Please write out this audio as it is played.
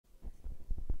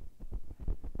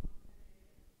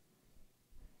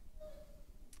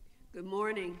Good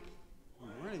morning.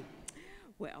 Good morning.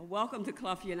 Well, welcome to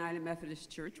Clough United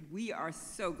Methodist Church. We are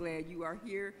so glad you are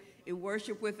here in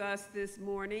worship with us this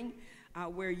morning,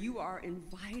 where you are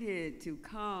invited to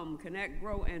come, connect,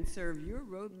 grow, and serve your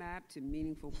roadmap to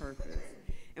meaningful purpose.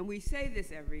 And we say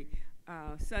this every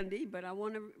Sunday, but I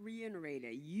want to reiterate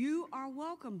it. You are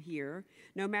welcome here,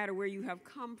 no matter where you have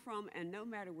come from and no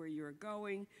matter where you're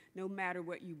going, no matter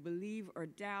what you believe or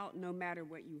doubt, no matter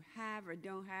what you have or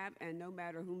don't have, and no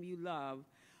matter whom you love.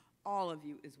 All of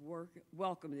you is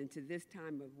welcomed into this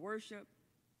time of worship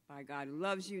by God who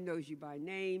loves you, knows you by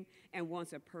name, and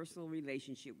wants a personal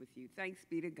relationship with you. Thanks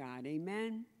be to God.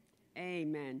 Amen.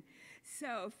 Amen.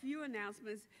 So, a few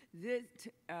announcements.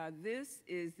 This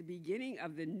is the beginning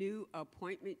of the new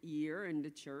appointment year in the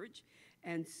church.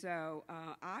 And so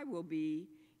I will be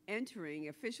entering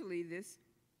officially the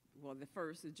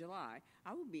 1st of July.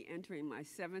 I will be entering my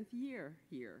 7th year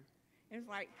here. It's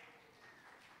like,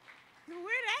 where'd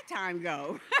that time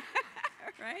go?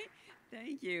 Right?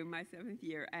 Thank you, my 7th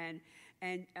year. And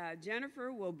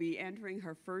Jennifer will be entering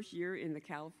her first year in the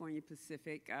California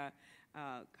Pacific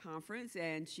Conference,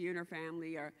 and she and her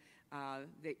family are,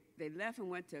 they left and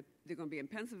they're going to be in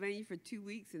Pennsylvania for 2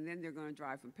 weeks, and then they're going to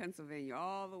drive from Pennsylvania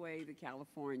all the way to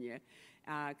California,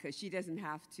 because she doesn't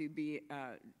have to be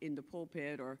in the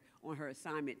pulpit or on her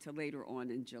assignment till later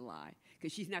on in July,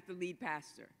 because she's not the lead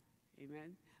pastor.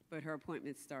 Amen? But her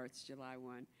appointment starts July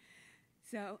 1.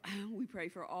 So we pray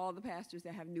for all the pastors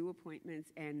that have new appointments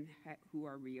and who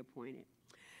are reappointed.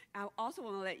 I also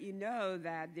want to let you know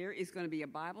that there is going to be a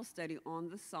Bible study on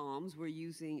the Psalms. We're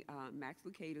using Max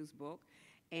Lucado's book,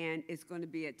 and it's going to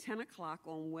be at 10 o'clock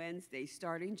on Wednesday,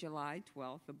 starting July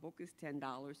 12th. The book is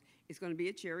 $10. It's going to be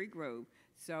at Cherry Grove.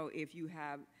 So if you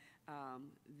have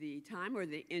the time or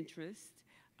the interest,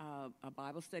 a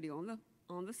Bible study on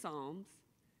the Psalms,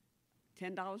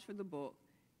 $10 for the book,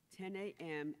 10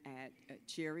 a.m. at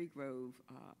Cherry Grove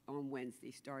on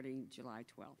Wednesday, starting July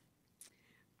 12th.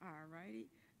 All righty.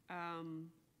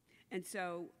 And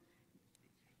so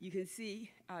you can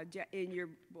see in your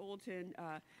bulletin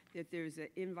that there's an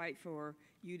invite for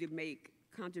you to make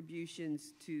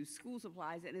contributions to school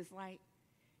supplies. And it's like,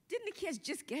 didn't the kids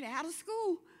just get out of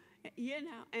school? You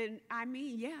know, and I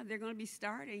mean, yeah, they're going to be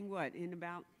starting, in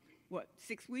about,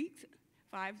 6 weeks?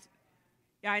 5?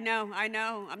 Yeah, I know.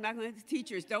 I'm not going to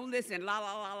teachers. Don't listen. La,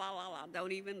 la, la, la, la, la.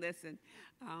 Don't even listen.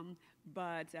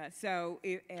 So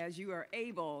as you are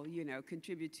able,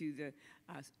 contribute to the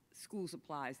school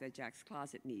supplies that Jack's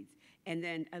Closet needs. And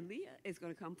then Aaliyah is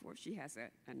going to come forth. She has an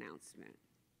announcement.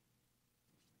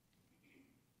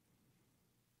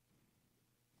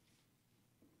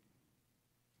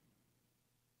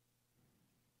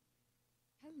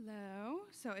 Hello.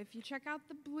 So if you check out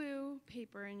the blue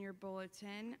paper in your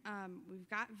bulletin, we've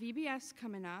got VBS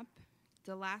coming up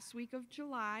the last week of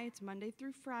July. It's Monday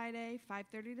through Friday,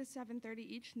 5:30 to 7:30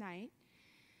 each night.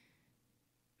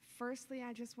 Firstly,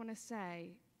 I just want to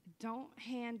say, don't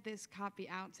hand this copy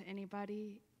out to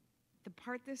anybody. The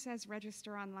part that says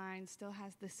register online still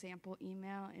has the sample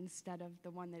email instead of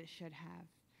the one that it should have.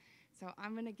 So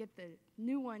I'm going to get the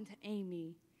new one to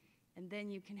Amy, and then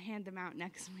you can hand them out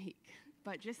next week.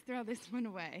 But just throw this one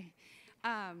away.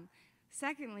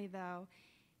 Secondly, though,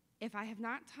 if I have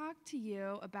not talked to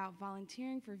you about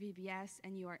volunteering for VBS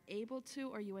and you are able to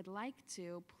or you would like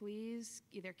to, please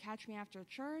either catch me after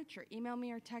church or email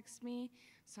me or text me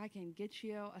so I can get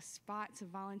you a spot to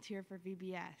volunteer for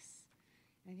VBS.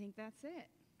 I think that's it.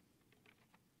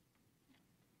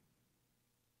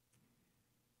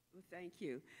 Well, thank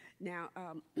you. Now,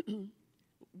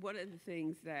 one of the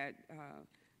things that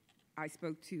I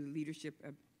spoke to leadership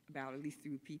about, at least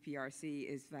through PPRC,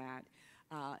 is that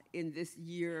in this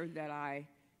year that I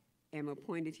am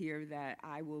appointed here, that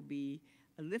I will be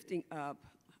lifting up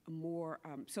more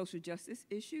social justice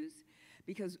issues,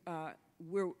 because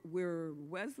we're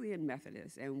Wesleyan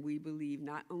Methodists, and we believe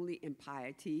not only in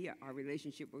piety, our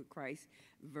relationship with Christ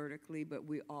vertically, but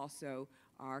we also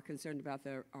are concerned about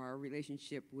our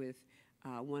relationship with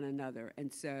one another.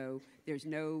 And so there's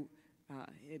no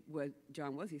what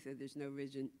John Wesley said, there's no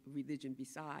religion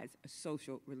besides a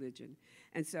social religion.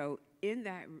 And so in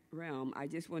that realm, I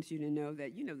just want you to know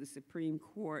that, the Supreme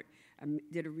Court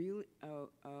did a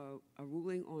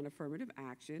ruling on affirmative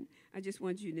action. I just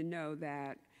want you to know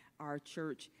that our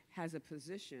church has a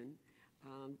position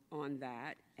on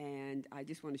that, and I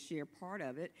just want to share part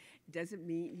of it. Doesn't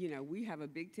mean, we have a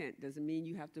big tent. Doesn't mean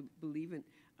you have to believe in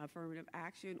affirmative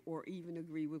action or even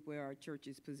agree with where our church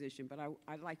is positioned, but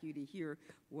I'd like you to hear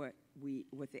what the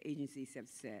agencies have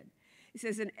said. It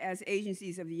says, as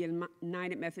agencies of the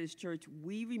United Methodist Church,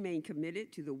 we remain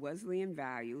committed to the Wesleyan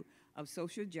value of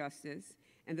social justice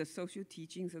and the social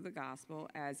teachings of the gospel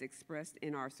as expressed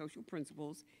in our social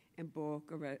principles and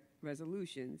book of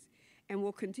resolutions, and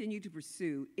will continue to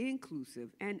pursue inclusive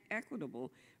and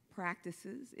equitable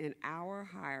practices in our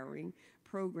hiring,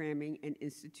 programming, and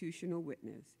institutional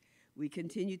witness. We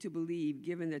continue to believe,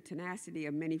 given the tenacity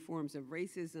of many forms of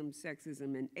racism,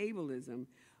 sexism, and ableism,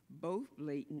 both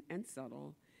blatant and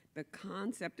subtle, the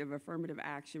concept of affirmative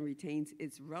action retains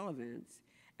its relevance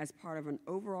as part of an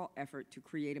overall effort to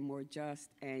create a more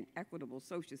just and equitable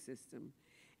social system.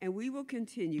 And we will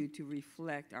continue to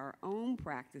reflect our own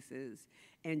practices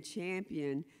and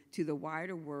champion to the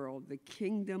wider world the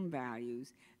kingdom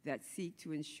values that seek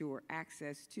to ensure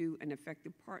access to and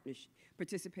effective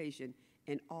participation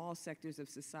in all sectors of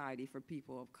society for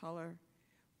people of color,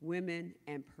 women,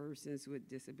 and persons with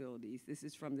disabilities. This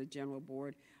is from the General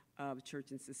Board of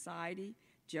Church and Society,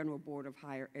 General Board of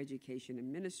Higher Education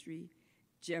and Ministry,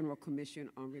 General Commission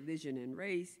on Religion and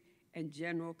Race, and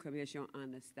General Commission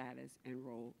on the Status and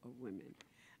Role of Women.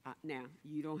 Now,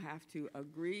 you don't have to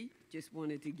agree, just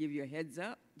wanted to give you a heads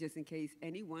up, just in case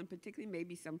anyone, particularly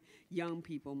maybe some young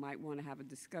people, might want to have a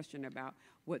discussion about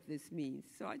what this means.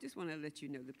 So I just want to let you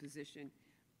know the position,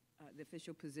 the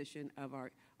official position of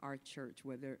our church,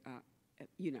 whether,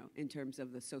 in terms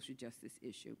of the social justice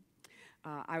issue.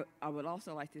 I would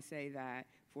also like to say that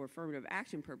for affirmative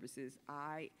action purposes,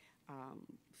 I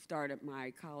started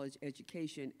my college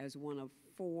education as one of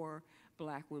 4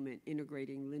 Black women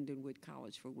integrating Lindenwood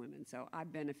College for Women. So I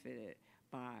benefited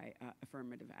by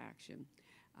affirmative action.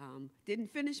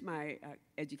 Didn't finish my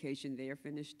education there,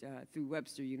 finished through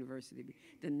Webster University,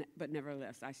 but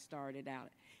nevertheless, I started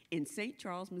out in St.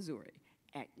 Charles, Missouri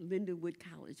at Lindenwood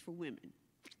College for Women.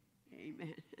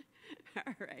 Amen.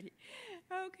 All righty.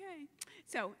 Okay.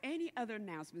 So any other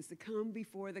announcements to come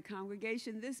before the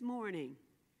congregation this morning?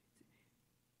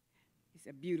 It's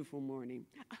a beautiful morning.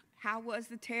 How was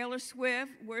the Taylor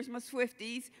Swift? Where's my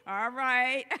Swifties? All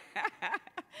right.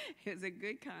 It was a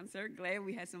good concert. Glad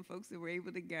we had some folks that were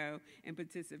able to go and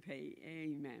participate.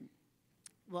 Amen.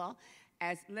 Well,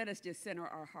 let us just center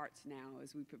our hearts now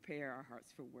as we prepare our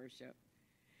hearts for worship.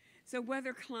 So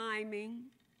whether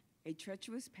climbing a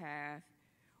treacherous path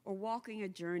or walking a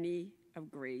journey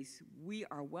of grace, we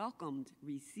are welcomed,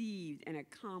 received, and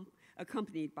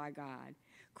accompanied by God.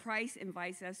 Christ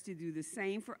invites us to do the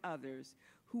same for others,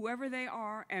 whoever they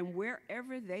are and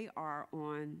wherever they are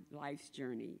on life's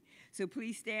journey. So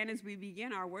please stand as we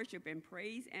begin our worship in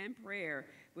praise and prayer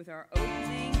with our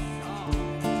opening song.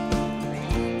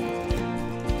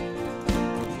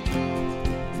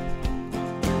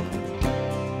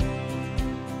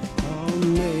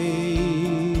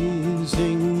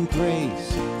 Amazing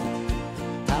grace,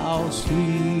 how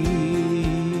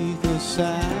sweet the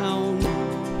sound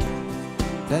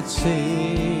that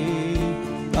saved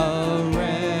a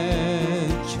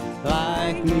wretch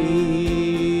like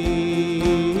me.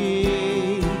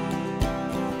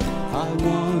 I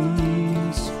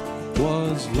once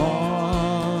was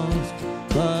lost,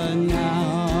 but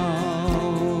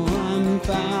now I'm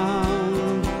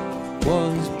found,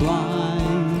 was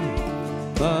blind,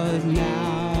 but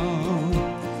now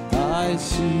I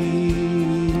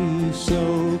see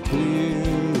so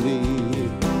clearly.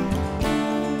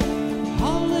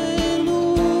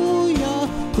 Hallelujah,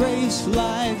 grace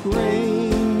like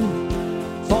rain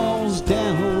falls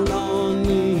down on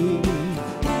me.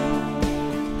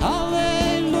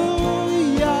 Hallelujah,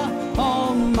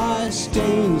 all my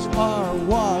stains are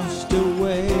washed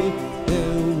away,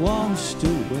 they're washed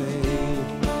away.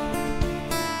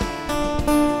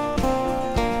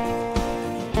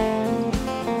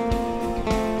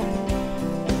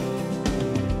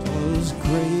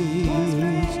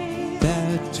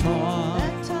 That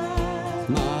taught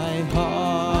my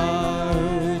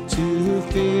heart to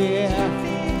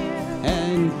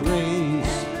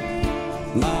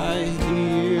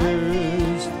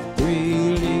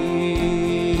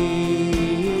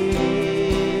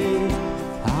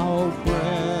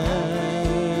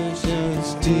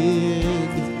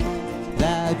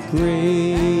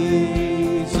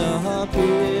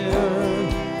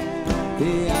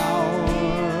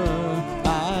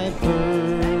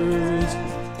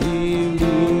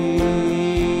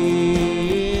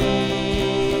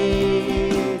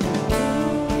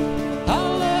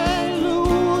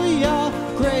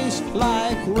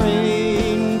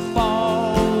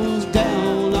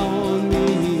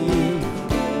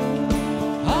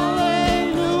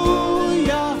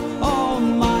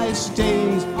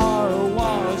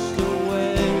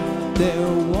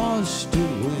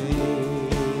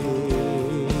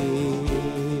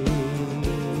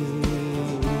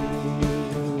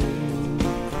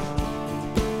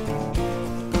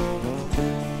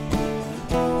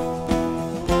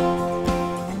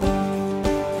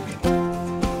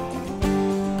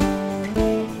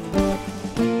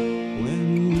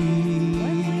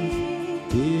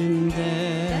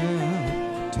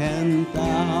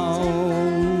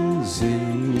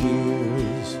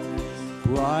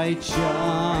bright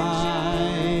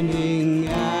shining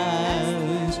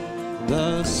as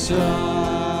the sun.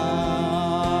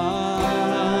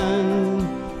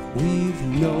 We've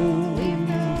no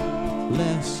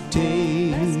less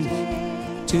days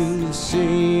to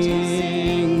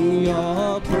sing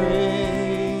your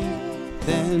praise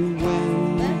than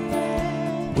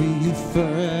when we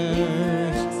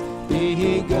first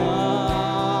begun.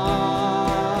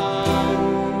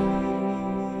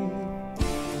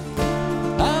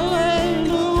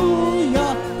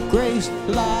 Hallelujah, grace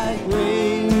like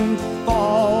rain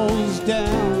falls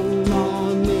down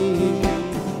on me.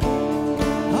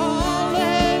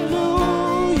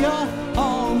 Hallelujah,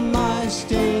 all my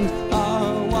stains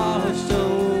are washed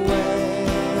away.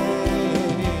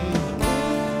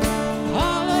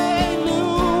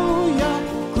 Hallelujah,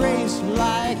 grace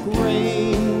like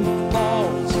rain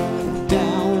falls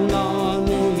down on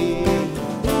me.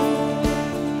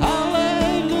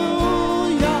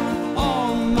 Hallelujah,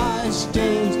 all my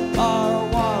stains are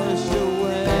washed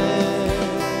away.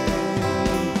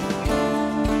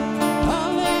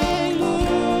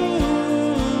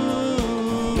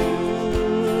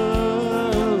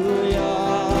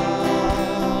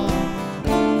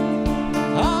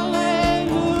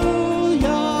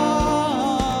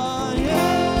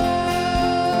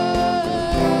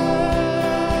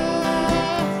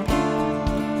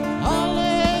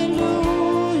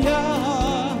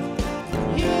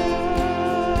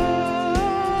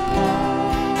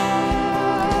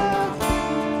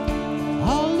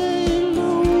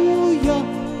 Hallelujah,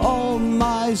 all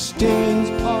my stains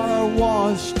are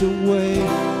washed away.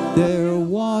 They're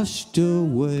washed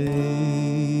away.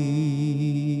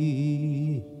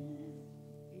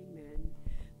 Amen.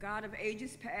 God of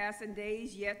ages past and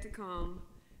days yet to come,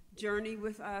 journey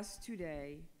with us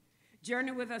today.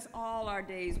 Journey with us all our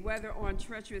days, whether on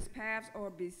treacherous paths or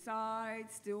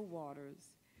beside still waters.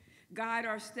 Guide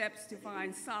our steps to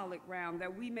find solid ground,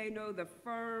 that we may know the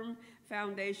firm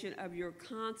foundation of your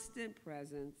constant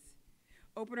presence.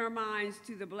 Open our minds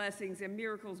to the blessings and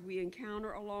miracles we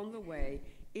encounter along the way.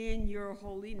 In your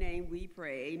holy name we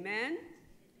pray. Amen?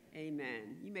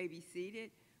 Amen. You may be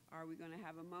seated. Are we going to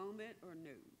have a moment or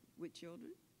no? With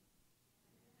children?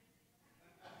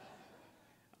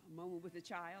 A moment with a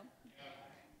child?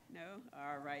 No?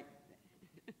 All right.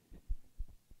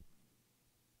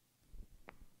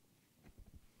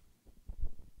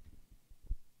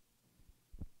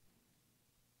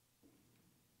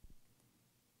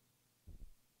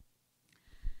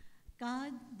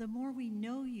 God, the more we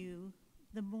know you,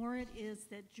 the more it is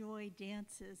that joy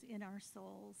dances in our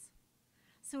souls.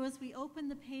 So as we open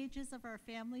the pages of our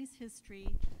family's history,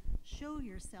 show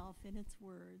yourself in its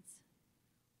words.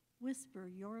 Whisper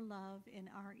your love in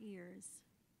our ears.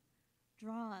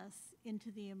 Draw us into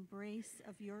the embrace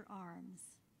of your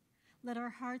arms. Let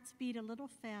our hearts beat a little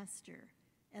faster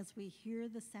as we hear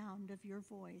the sound of your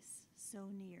voice so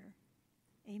near.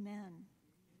 Amen.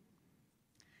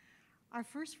 Our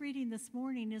first reading this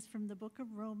morning is from the book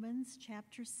of Romans,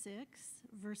 chapter 6,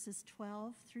 verses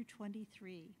 12 through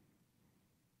 23.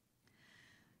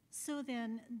 So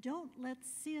then, don't let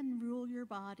sin rule your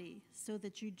body so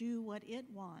that you do what it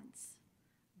wants.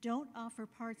 Don't offer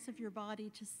parts of your body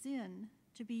to sin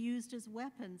to be used as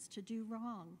weapons to do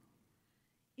wrong.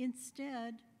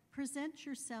 Instead, present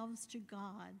yourselves to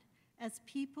God as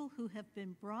people who have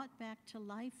been brought back to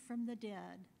life from the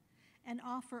dead, and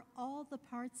offer all the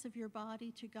parts of your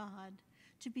body to God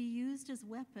to be used as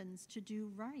weapons to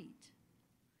do right.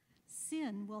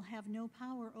 Sin will have no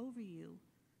power over you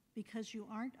because you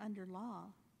aren't under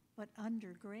law, but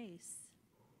under grace.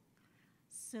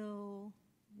 So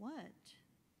what?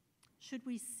 Should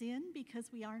we sin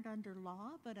because we aren't under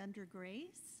law, but under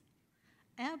grace?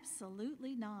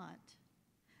 Absolutely not.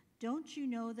 Don't you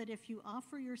know that if you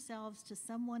offer yourselves to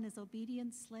someone as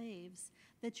obedient slaves,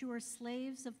 that you are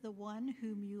slaves of the one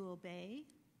whom you obey?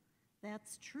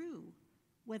 That's true,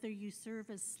 whether you serve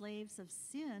as slaves of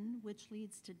sin, which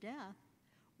leads to death,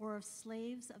 or of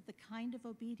slaves of the kind of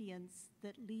obedience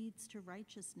that leads to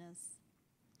righteousness.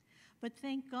 But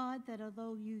thank God that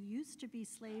although you used to be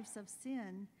slaves of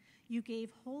sin, you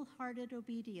gave wholehearted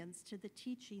obedience to the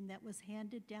teaching that was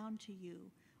handed down to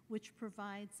you, which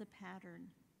provides a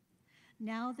pattern.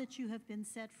 Now that you have been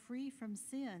set free from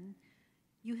sin,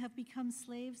 you have become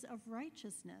slaves of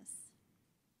righteousness.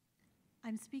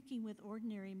 I'm speaking with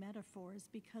ordinary metaphors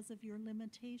because of your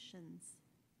limitations.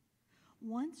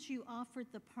 Once you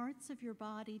offered the parts of your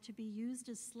body to be used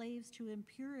as slaves to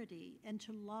impurity and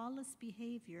to lawless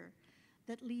behavior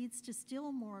that leads to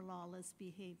still more lawless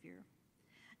behavior.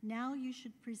 Now you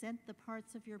should present the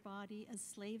parts of your body as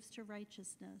slaves to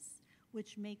righteousness,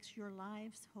 which makes your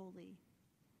lives holy.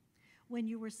 When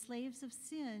you were slaves of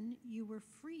sin, you were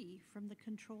free from the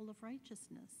control of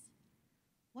righteousness.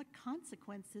 What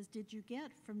consequences did you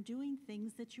get from doing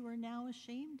things that you are now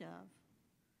ashamed of?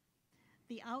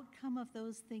 The outcome of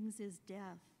those things is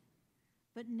death.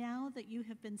 But now that you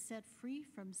have been set free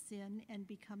from sin and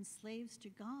become slaves to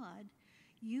God,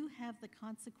 you have the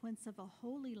consequence of a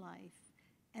holy life,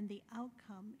 and the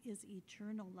outcome is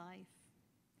eternal life.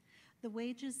 The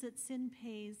wages that sin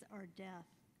pays are death,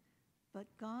 but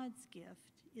God's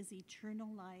gift is eternal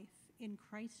life in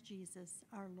Christ Jesus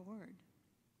our Lord.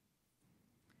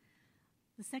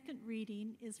 The second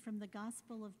reading is from the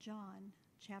Gospel of John,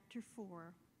 chapter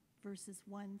 4, verses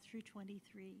 1 through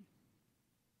 23.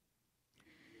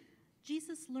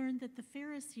 Jesus learned that the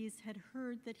Pharisees had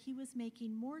heard that he was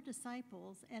making more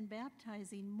disciples and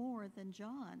baptizing more than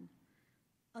John,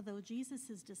 although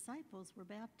Jesus' disciples were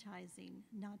baptizing,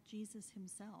 not Jesus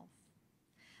himself.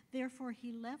 Therefore,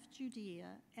 he left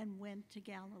Judea and went to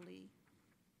Galilee.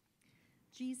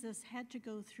 Jesus had to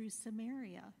go through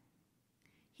Samaria.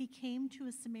 He came to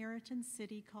a Samaritan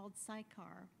city called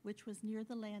Sychar, which was near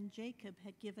the land Jacob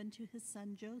had given to his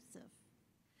son Joseph.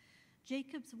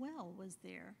 Jacob's well was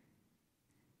there.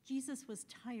 Jesus was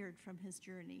tired from his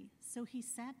journey, so he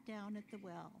sat down at the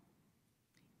well.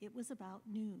 It was about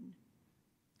noon.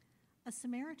 A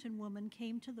Samaritan woman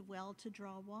came to the well to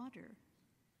draw water.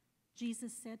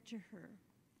 Jesus said to her,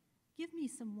 "Give me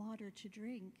some water to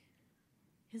drink."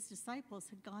 His disciples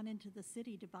had gone into the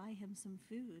city to buy him some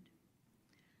food.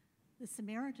 The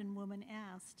Samaritan woman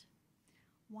asked,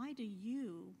 "Why do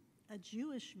you, a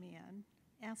Jewish man,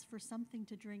 ask for something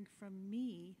to drink from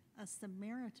me, a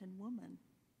Samaritan woman?"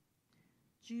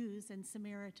 Jews and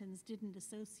Samaritans didn't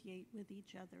associate with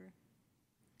each other.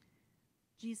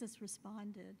 Jesus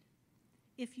responded,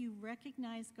 "If you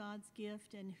recognize God's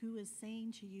gift and who is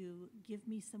saying to you, 'Give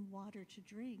me some water to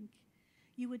drink,'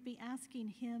 you would be asking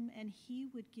him and he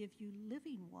would give you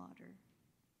living water."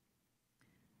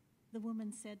 The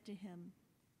woman said to him,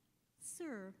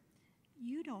 "Sir,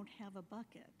 you don't have a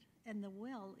bucket and the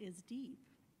well is deep.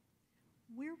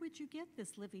 Where would you get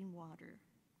this living water?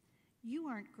 You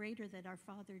aren't greater than our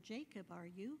father Jacob, are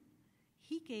you?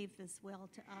 He gave this well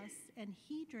to us, and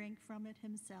he drank from it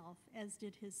himself, as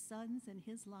did his sons and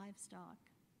his livestock."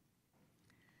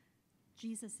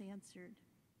 Jesus answered,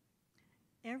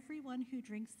 "Everyone who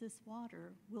drinks this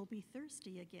water will be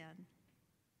thirsty again,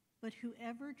 but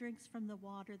whoever drinks from the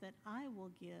water that I will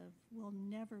give will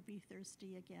never be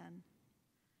thirsty again.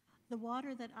 The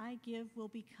water that I give will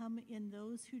become in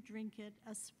those who drink it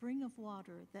a spring of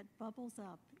water that bubbles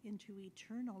up into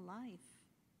eternal life."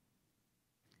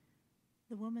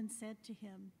 The woman said to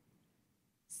him,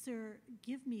 "Sir,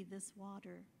 give me this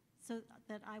water so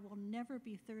that I will never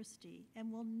be thirsty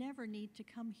and will never need to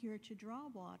come here to draw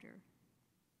water."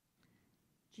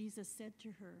 Jesus said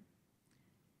to her,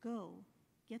 "Go,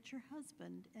 get your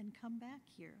husband and come back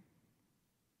here."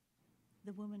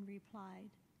 The woman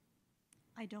replied,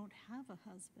 "I don't have a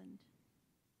husband."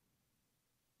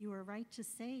 "You are right to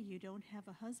say you don't have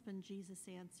a husband," Jesus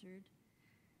answered.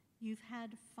 "You've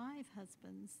had 5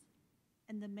 husbands,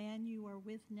 and the man you are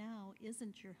with now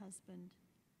isn't your husband.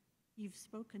 You've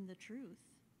spoken the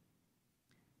truth."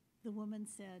 The woman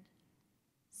said,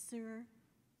 "Sir,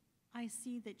 I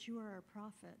see that you are a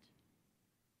prophet.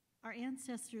 Our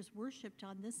ancestors worshipped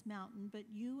on this mountain, but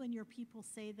you and your people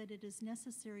say that it is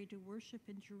necessary to worship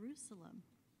in Jerusalem."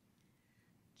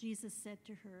 Jesus said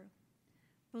to her,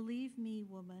 "Believe me,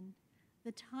 woman,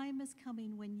 the time is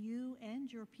coming when you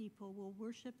and your people will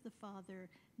worship the Father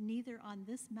neither on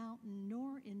this mountain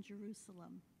nor in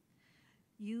Jerusalem.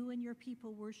 You and your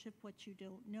people worship what you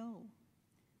don't know.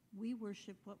 We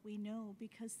worship what we know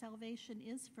because salvation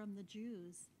is from the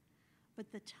Jews.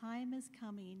 But the time is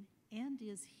coming and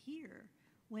is here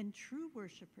when true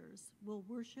worshipers will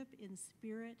worship in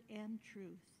spirit and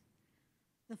truth.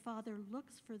 The Father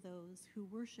looks for those who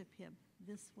worship him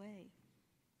this way."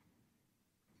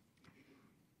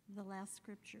 The last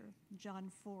scripture, John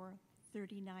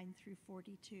 4:39 through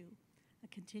 42, a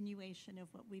continuation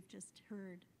of what we've just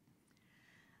heard.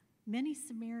 Many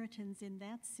Samaritans in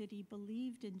that city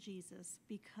believed in Jesus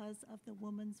because of the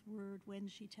woman's word when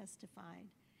she testified,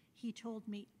 "He told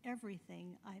me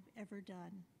everything I've ever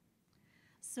done."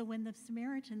 So when the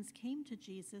Samaritans came to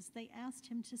Jesus, they asked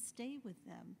him to stay with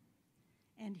them,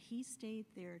 and he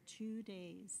stayed there 2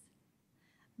 days.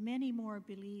 Many more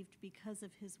believed because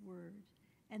of his word,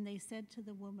 and they said to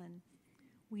the woman,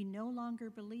 "We no longer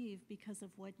believe because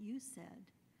of what you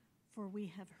said, for we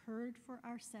have heard for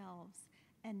ourselves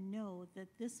and know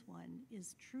that this one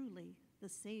is truly the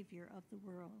Savior of the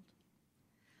world."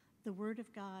 The word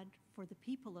of God for the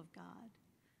people of God.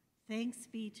 Thanks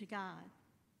be to God.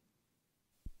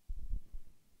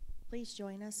 Please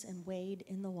join us and wade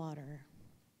in the water.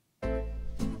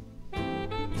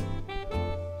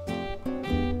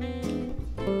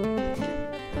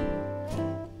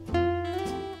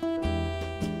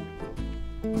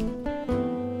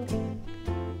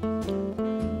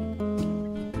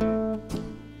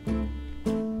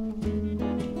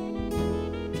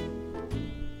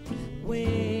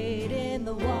 Wade in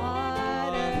the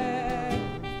water.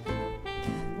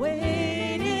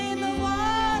 Wade in the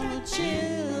water,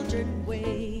 children.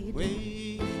 Wade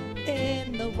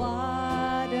in the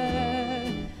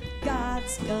water.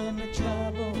 God's gonna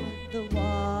trouble the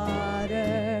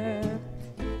water.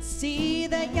 See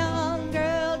that young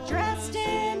girl dressed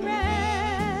in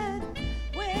red.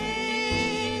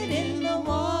 Wade in the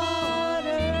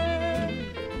water.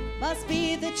 Must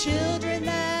be the children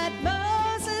that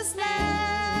Moses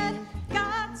led.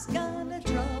 God's gonna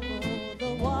trouble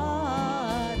the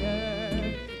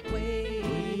water.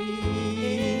 Wade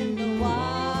in the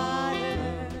water.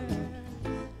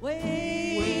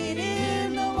 Wade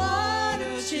in the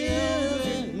water,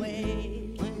 children.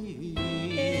 Wade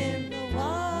in the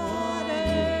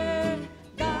water.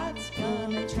 God's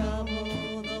gonna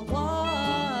trouble the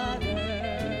water.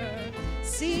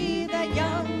 See that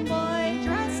young boy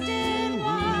dressed in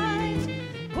white.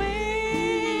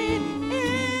 Wade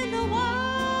in the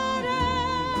water.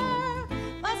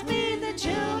 Must be the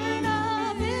children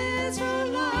of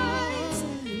Israelites.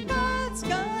 God's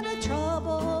gonna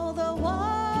trouble the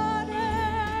water.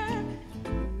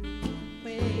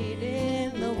 Wade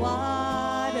in the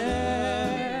water.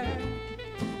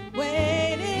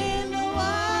 Wade in the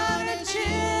water,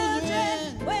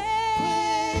 children.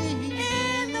 Wade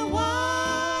in the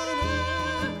water.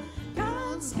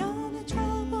 God's gonna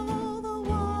trouble the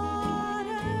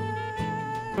water.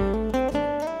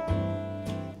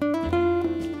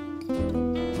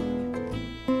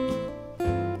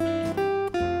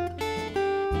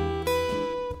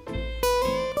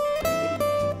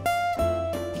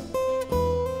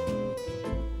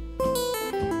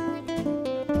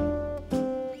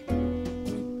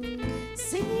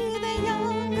 See the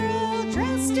young girl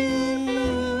dressed in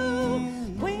blue.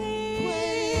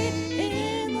 Wade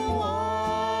in the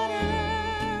water.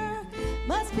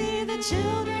 Must be the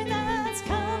children that's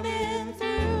coming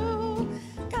through.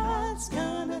 God's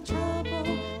gonna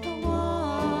trouble the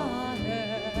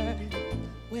water.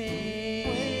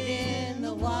 Wade in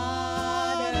the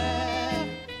water.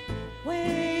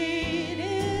 Wade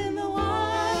in the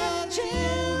water,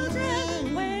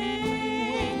 children.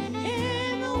 Wade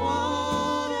in the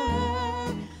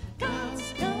water.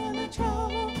 God's gonna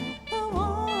trouble the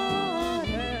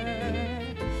water.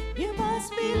 You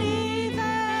must believe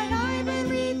that I've been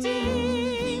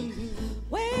redeemed.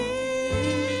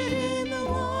 Wade in the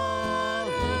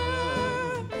water.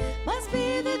 Must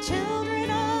be the children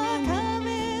are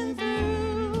coming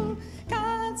through.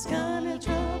 God's gonna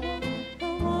trouble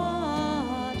the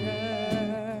water.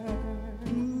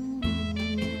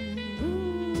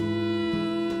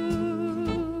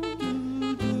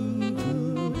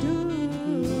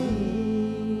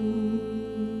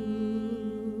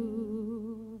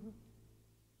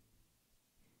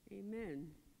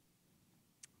 Amen.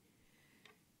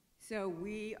 So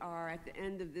we are at the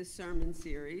end of this sermon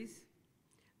series,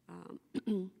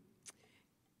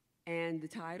 and the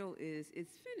title is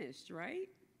It's Finished, right?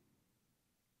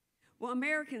 Well,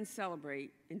 Americans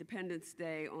celebrate Independence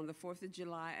Day on the 4th of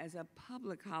July as a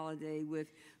public holiday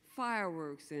with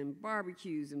fireworks and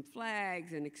barbecues and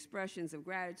flags and expressions of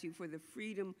gratitude for the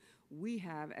freedom we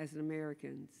have as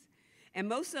Americans. And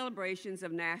most celebrations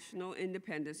of national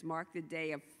independence mark the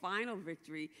day of final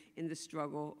victory in the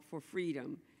struggle for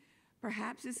freedom.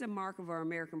 Perhaps it's a mark of our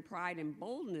American pride and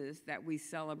boldness that we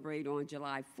celebrate on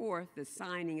July 4th the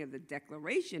signing of the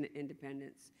Declaration of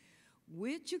Independence,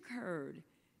 which occurred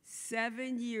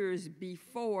 7 years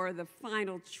before the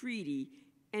final treaty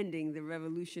ending the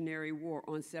Revolutionary War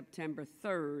on September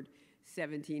 3rd,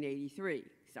 1783.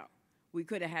 So we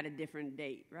could have had a different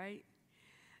date, right?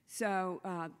 So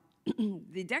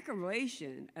the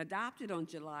Declaration, adopted on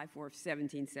July 4th,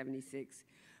 1776,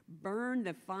 burned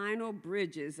the final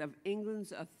bridges of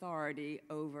England's authority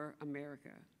over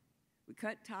America. We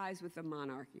cut ties with the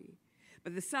monarchy.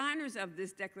 But the signers of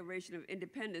this Declaration of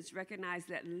Independence recognized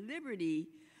that liberty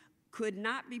could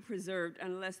not be preserved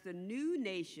unless the new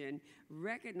nation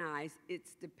recognized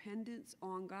its dependence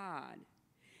on God.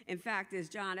 In fact, as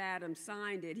John Adams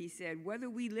signed it, he said, "Whether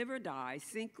we live or die,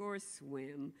 sink or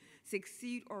swim,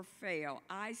 succeed or fail,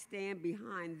 I stand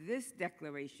behind this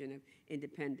Declaration of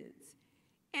Independence.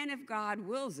 And if God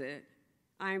wills it,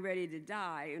 I am ready to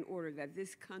die in order that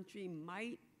this country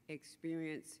might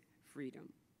experience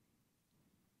freedom.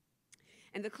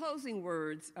 And the closing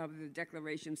words of the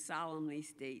Declaration solemnly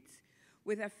states,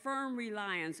 with a firm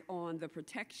reliance on the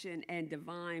protection and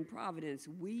divine providence,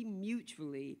 we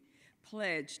mutually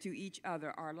pledge to each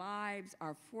other our lives,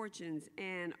 our fortunes,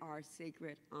 and our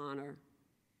sacred honor.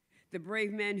 The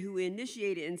brave men who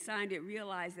initiated and signed it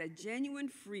realized that genuine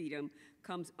freedom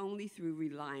comes only through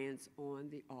reliance on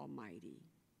the Almighty.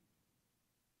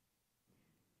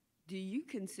 Do you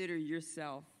consider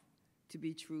yourself to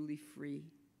be truly free?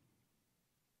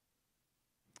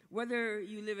 Whether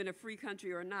you live in a free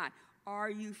country or not, are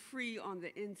you free on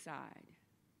the inside?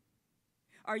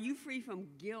 Are you free from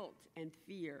guilt and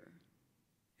fear?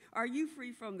 Are you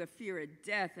free from the fear of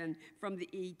death and from the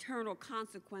eternal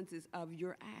consequences of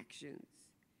your actions?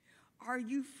 Are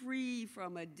you free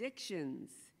from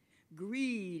addictions,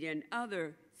 greed, and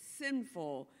other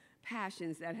sinful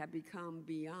passions that have become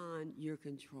beyond your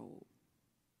control?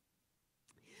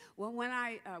 Well, when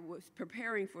I was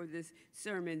preparing for this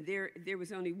sermon, there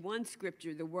was only one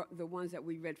scripture, the ones that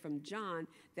we read from John,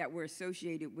 that were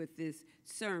associated with this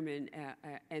sermon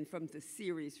and from the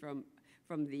series from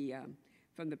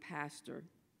the pastor,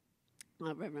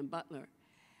 Reverend Butler.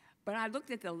 But I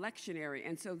looked at the lectionary,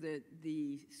 and so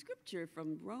the scripture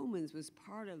from Romans was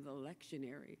part of the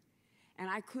lectionary. And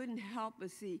I couldn't help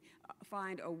but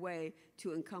find a way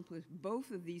to encompass both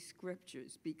of these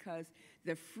scriptures, because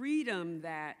the freedom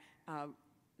that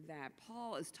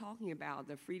Paul is talking about,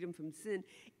 the freedom from sin,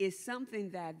 is something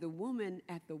that the woman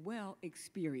at the well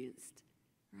experienced,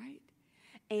 right?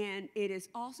 And it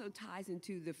also ties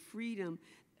into the freedom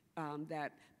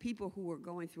that people who are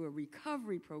going through a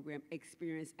recovery program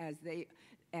experience as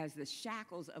the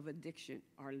shackles of addiction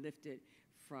are lifted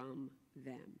from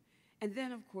them. And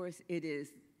then, of course, it is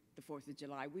the 4th of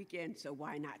July weekend, so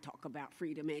why not talk about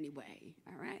freedom anyway,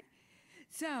 all right?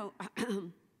 So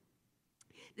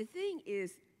the thing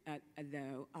is,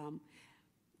 though,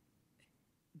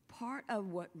 part of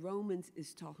what Romans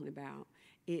is talking about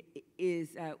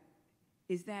is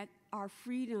that our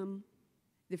freedom,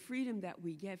 the freedom that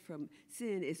we get from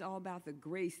sin, is all about the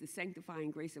grace, the sanctifying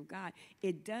grace of God.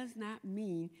 It does not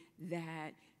mean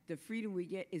that the freedom we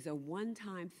get is a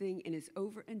one-time thing and it's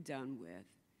over and done with.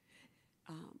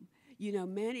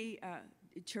 Many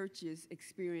churches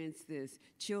experience this.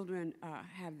 Children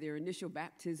have their initial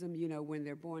baptism, when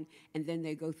they're born, and then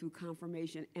they go through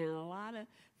confirmation. And a lot of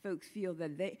folks feel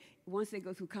that once they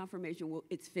go through confirmation, well,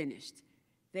 it's finished.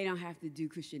 They don't have to do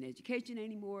Christian education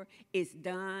anymore. It's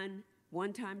done,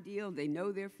 one-time deal. They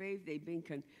know their faith. They've been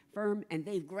confirmed, and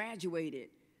they've graduated.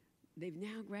 They've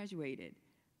now graduated.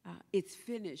 It's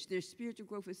finished. Their spiritual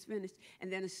growth is finished.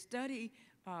 And then a study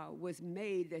was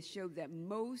made that showed that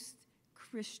most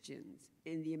Christians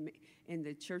in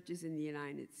the churches in the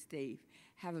United States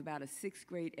have about a 6th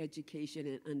grade education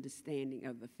and understanding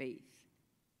of the faith.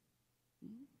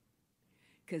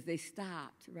 Because they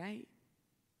stopped, right,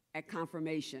 at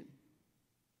confirmation.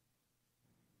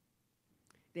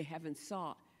 They haven't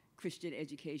sought Christian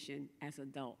education as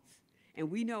adults. And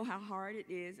we know how hard it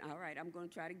is. All right, I'm going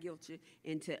to try to guilt you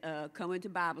into coming to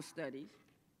Bible studies.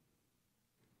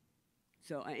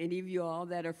 So any of you all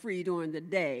that are free during the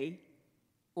day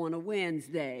on a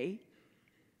Wednesday,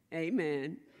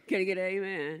 amen. Can I get an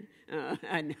amen?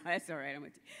 I know, that's all right.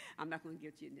 I'm not going to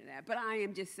guilt you into that. But I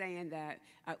am just saying that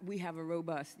we have a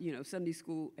robust, Sunday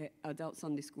school, adult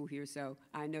Sunday school here, so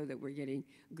I know that we're getting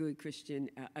good Christian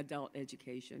adult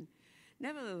education.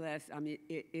 Nevertheless, I mean,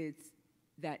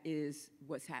 that is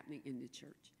what's happening in the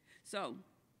church. So,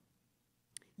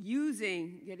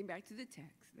 getting back to the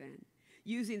text then,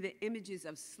 using the images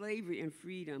of slavery and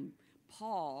freedom,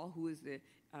 Paul, who is the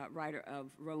writer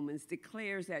of Romans,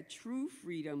 declares that true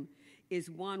freedom is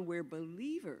one where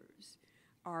believers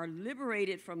are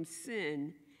liberated from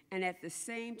sin and at the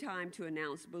same time to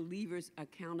announce believers'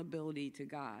 accountability to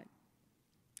God.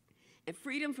 And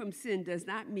freedom from sin does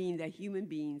not mean that human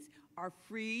beings are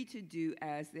free to do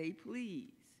as they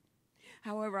please.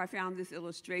 However, I found this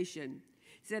illustration.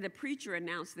 It said a preacher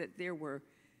announced that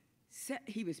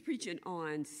he was preaching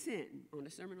on sin, on a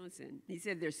sermon on sin. He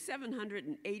said there's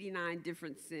 789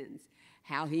 different sins.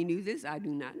 How he knew this, I do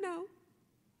not know.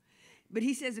 But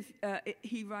he says,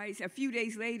 he writes, a few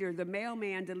days later, the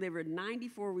mailman delivered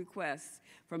 94 requests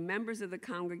from members of the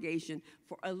congregation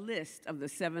for a list of the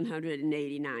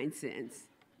 789 sins.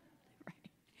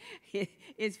 Right?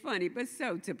 It's funny, but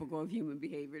so typical of human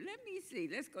behavior. Let me see.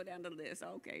 Let's go down the list.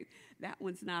 Okay, that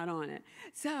one's not on it.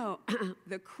 So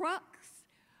the crux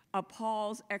of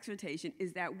Paul's exhortation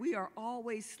is that we are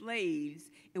always slaves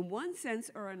in one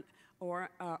sense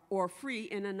or free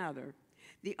in another.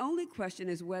 The only question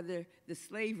is whether the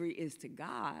slavery is to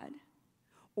God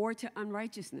or to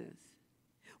unrighteousness,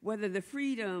 whether the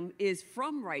freedom is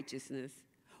from righteousness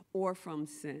or from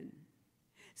sin.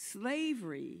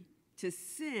 Slavery to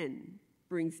sin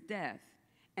brings death,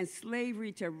 and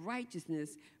slavery to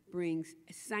righteousness brings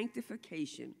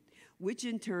sanctification, which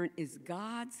in turn is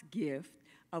God's gift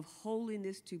of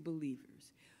holiness to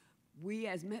believers. We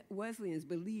as Wesleyans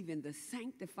believe in the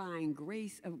sanctifying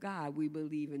grace of God. We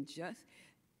believe in just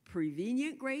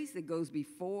prevenient grace that goes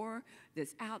before,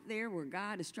 that's out there where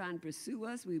God is trying to pursue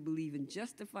us. We believe in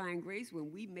justifying grace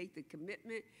when we make the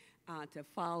commitment to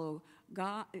follow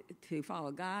God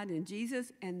and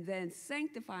Jesus. And then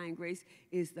sanctifying grace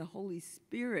is the Holy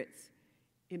Spirit's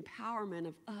empowerment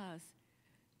of us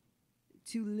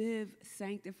to live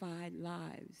sanctified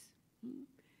lives,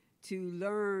 to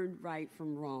learn right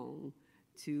from wrong,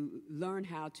 to learn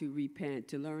how to repent,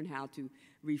 to learn how to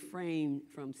refrain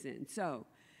from sin. So,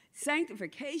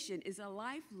 sanctification is a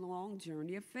lifelong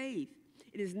journey of faith.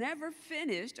 It is never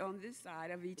finished on this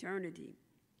side of eternity.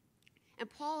 And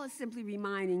Paul is simply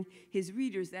reminding his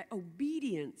readers that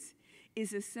obedience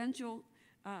is essential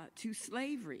to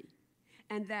slavery,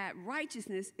 and that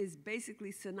righteousness is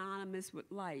basically synonymous with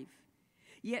life.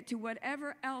 Yet to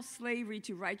whatever else slavery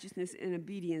to righteousness and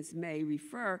obedience may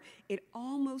refer, it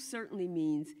almost certainly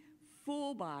means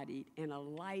full-bodied and a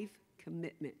life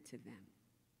commitment to them.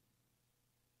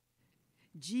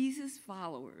 Jesus'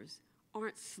 followers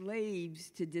aren't slaves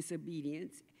to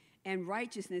disobedience and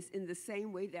righteousness in the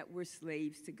same way that we're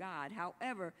slaves to God.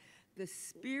 However, the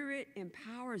Spirit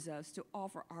empowers us to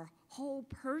offer our whole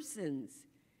persons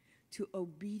to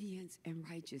obedience and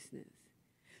righteousness.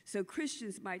 So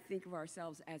Christians might think of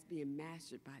ourselves as being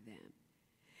mastered by them.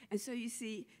 And so you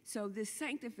see, so this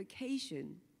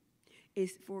sanctification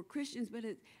is for Christians,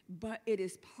 but it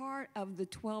is part of the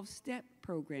 12-step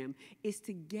program, is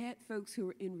to get folks who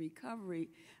are in recovery,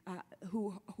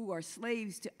 who are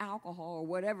slaves to alcohol or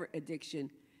whatever addiction,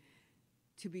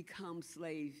 to become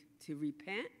slaves to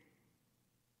repent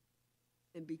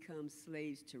and become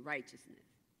slaves to righteousness.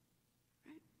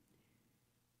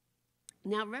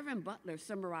 Now, Reverend Butler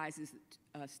summarizes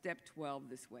step 12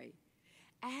 this way.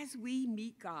 As we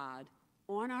meet God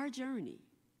on our journey,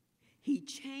 he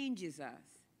changes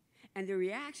us, and the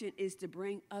reaction is to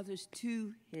bring others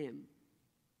to him.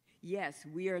 Yes,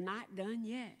 we are not done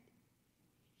yet.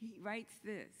 He writes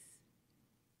this.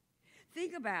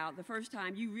 Think about the first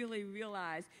time you really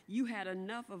realized you had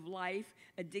enough of life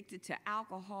addicted to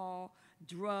alcohol,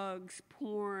 drugs,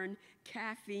 porn,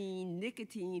 caffeine,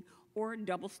 nicotine, or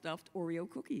double-stuffed Oreo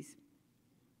cookies.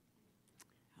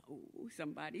 Oh,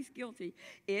 somebody's guilty.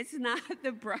 It's not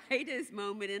the brightest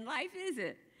moment in life, is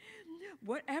it?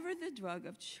 Whatever the drug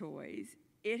of choice,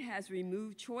 it has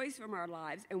removed choice from our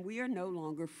lives, and we are no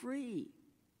longer free.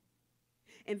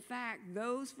 In fact,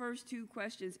 those first two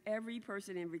questions every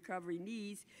person in recovery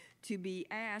needs to be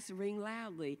asked ring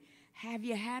loudly. Have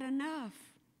you had enough?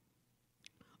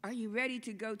 Are you ready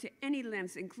to go to any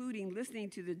lengths, including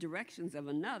listening to the directions of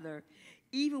another,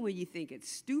 even when you think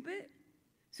it's stupid,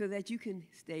 so that you can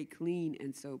stay clean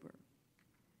and sober?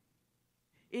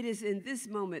 It is in this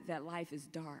moment that life is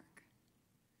dark.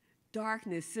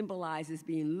 Darkness symbolizes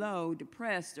being low,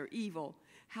 depressed, or evil.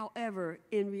 However,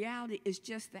 in reality, it's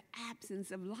just the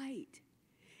absence of light.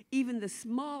 Even the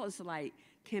smallest light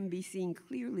can be seen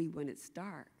clearly when it's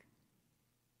dark.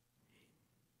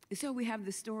 And so we have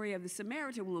the story of the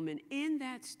Samaritan woman. In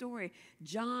that story,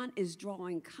 John is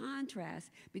drawing contrast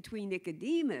between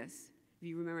Nicodemus, if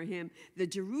you remember him, the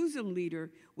Jerusalem leader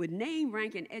with name,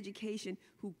 rank, and education,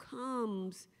 who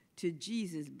comes to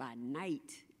Jesus by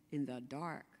night in the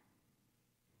dark,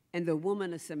 and the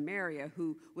woman of Samaria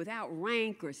who, without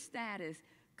rank or status,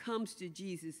 comes to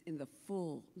Jesus in the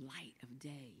full light of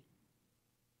day.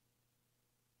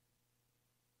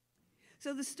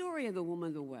 So the story of the woman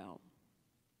of the well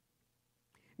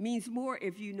means more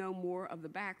if you know more of the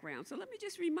background. So let me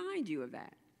just remind you of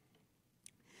that.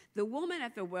 The woman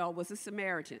at the well was a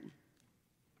Samaritan,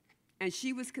 and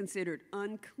she was considered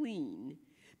unclean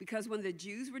because when the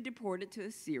Jews were deported to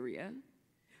Assyria,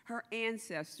 her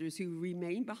ancestors who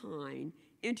remained behind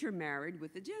intermarried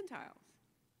with the Gentiles.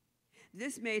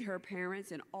 This made her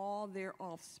parents and all their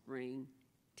offspring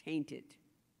tainted.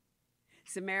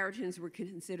 Samaritans were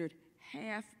considered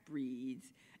half-breeds,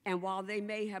 and while they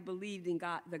may have believed in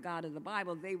God, the God of the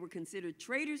Bible, they were considered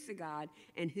traitors to God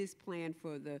and his plan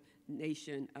for the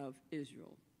nation of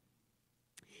Israel.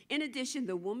 In addition,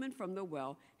 the woman from the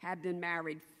well had been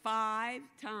married 5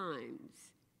 times,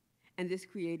 and this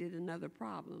created another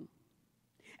problem.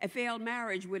 A failed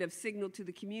marriage would have signaled to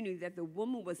the community that the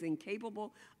woman was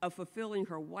incapable of fulfilling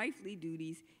her wifely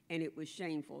duties, and it was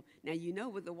shameful. Now, you know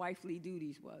what the wifely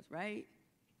duties was, right?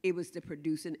 It was to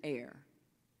produce an heir.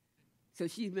 So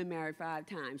she's been married 5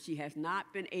 times. She has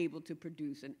not been able to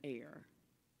produce an heir.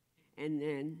 And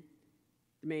then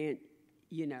the man,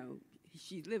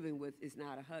 she's living with is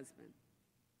not a husband.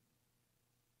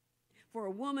 For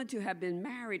a woman to have been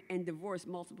married and divorced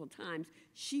multiple times,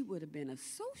 she would have been a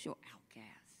social outcast.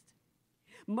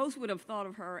 Most would have thought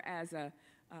of her as an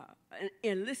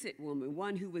illicit woman,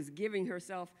 one who was giving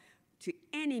herself to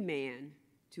any man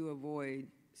to avoid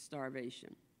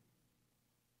starvation.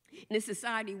 In a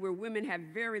society where women have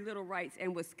very little rights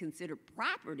and was considered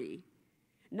property,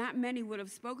 not many would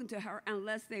have spoken to her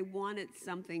unless they wanted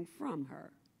something from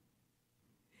her.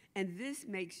 And this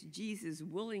makes Jesus'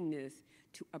 willingness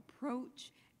to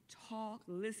approach, talk,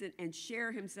 listen, and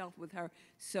share himself with her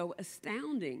so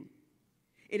astounding.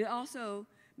 It also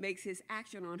makes his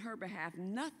action on her behalf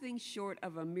nothing short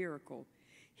of a miracle.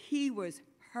 He was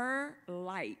her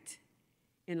light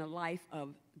in a life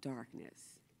of darkness.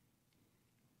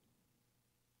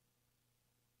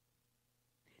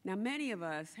 Now, many of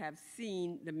us have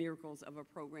seen the miracles of a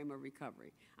program of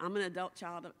recovery. I'm an adult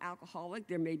child of alcoholic.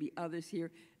 There may be others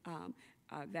here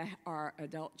that are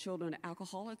adult children of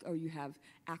alcoholic, or you have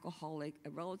alcoholic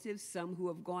relatives, some who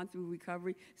have gone through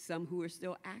recovery, some who are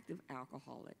still active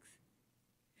alcoholics.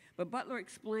 But Butler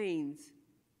explains,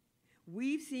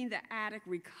 we've seen the addict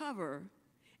recover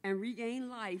and regain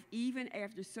life even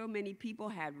after so many people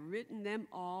had written them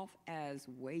off as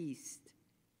waste.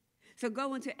 So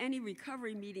go into any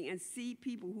recovery meeting and see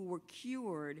people who were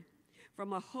cured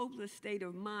from a hopeless state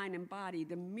of mind and body.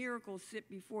 The miracles sit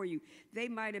before you. They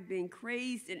might have been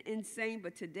crazed and insane,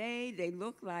 but today they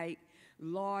look like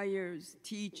lawyers,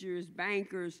 teachers,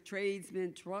 bankers,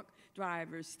 tradesmen, truck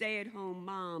drivers, stay-at-home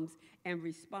moms, and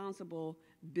responsible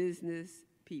business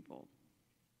people.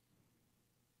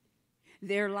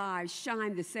 Their lives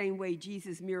shine the same way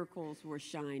Jesus' miracles were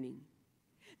shining.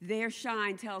 Their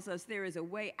shine tells us there is a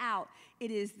way out.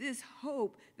 It is this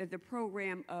hope that the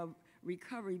program of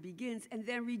recovery begins and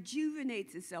then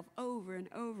rejuvenates itself over and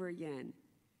over again.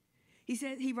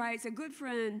 He writes, a good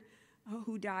friend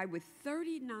who died with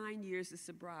 39 years of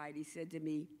sobriety said to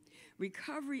me,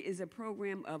 recovery is a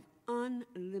program of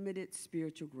unlimited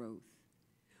spiritual growth.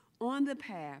 On the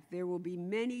path, there will be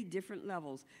many different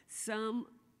levels. Some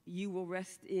you will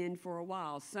rest in for a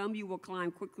while. Some you will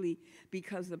climb quickly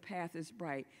because the path is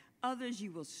bright. Others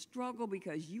you will struggle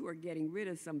because you are getting rid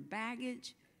of some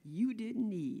baggage you didn't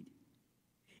need.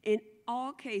 In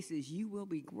all cases, you will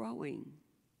be growing.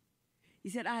 He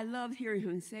said, I loved hearing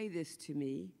him say this to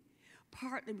me,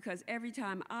 partly because every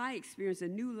time I experienced a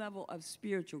new level of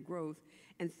spiritual growth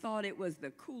and thought it was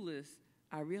the coolest,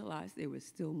 I realized there was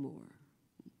still more.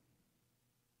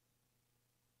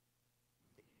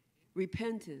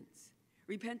 Repentance.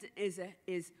 Repentance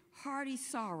is hearty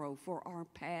sorrow for our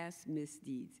past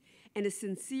misdeeds and a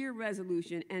sincere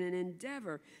resolution and an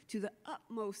endeavor to the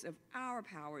utmost of our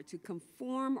power to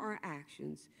conform our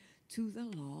actions to the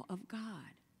law of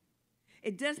God.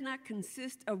 It does not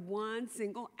consist of one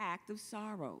single act of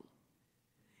sorrow.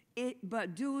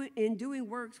 But in doing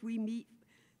works meet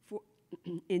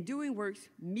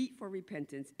for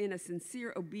repentance in a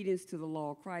sincere obedience to the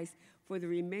law of Christ for the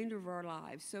remainder of our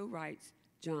lives. So writes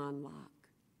John Locke.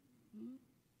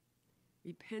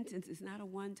 Repentance is not a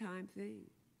one-time thing.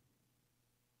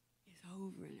 It's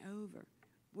over and over.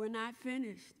 We're not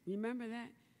finished. Remember that?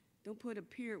 Don't put a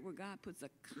period where God puts a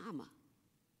comma.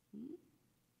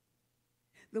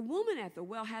 The woman at the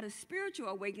well had a spiritual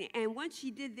awakening, and once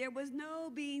she did, there was no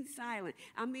being silent.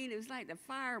 I mean, it was like the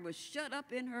fire was shut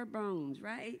up in her bones,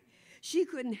 right? She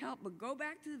couldn't help but go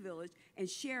back to the village and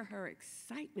share her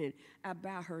excitement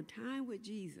about her time with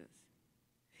Jesus.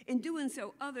 In doing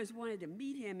so, others wanted to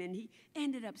meet him, and he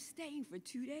ended up staying for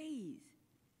 2 days.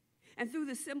 And through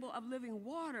the symbol of living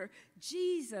water,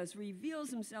 Jesus reveals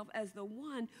himself as the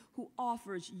one who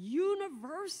offers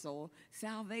universal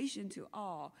salvation to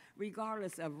all,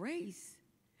 regardless of race,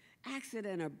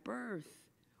 accident of birth,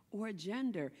 or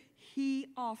gender. He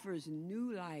offers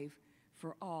new life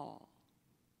for all.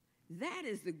 That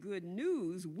is the good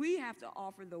news we have to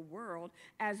offer the world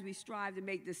as we strive to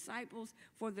make disciples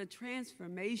for the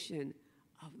transformation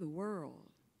of the world.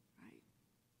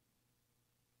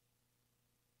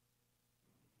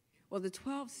 Well, the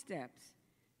 12 steps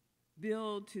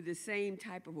build to the same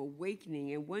type of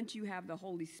awakening, and once you have the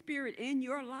Holy Spirit in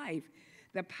your life,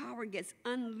 the power gets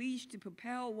unleashed to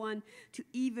propel one to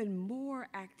even more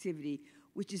activity,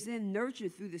 which is then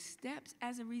nurtured through the steps.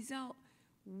 As a result,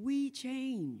 we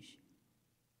change.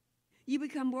 You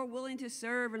become more willing to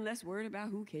serve and less worried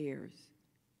about who cares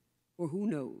or who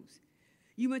knows.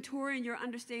 You mature in your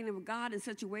understanding of God in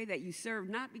such a way that you serve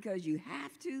not because you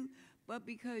have to, but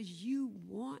because you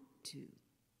want to.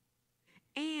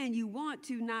 And you want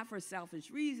to not for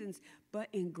selfish reasons, but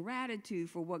in gratitude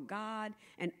for what God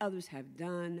and others have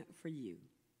done for you.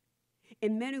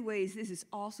 In many ways, this is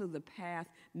also the path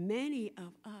many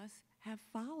of us have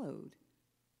followed.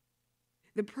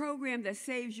 The program that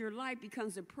saves your life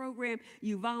becomes a program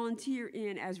you volunteer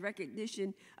in as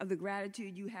recognition of the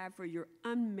gratitude you have for your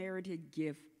unmerited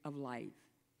gift of life.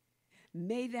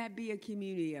 May that be a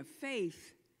community of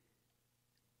faith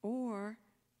or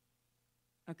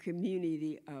a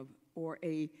community of, or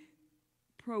a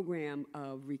program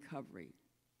of recovery.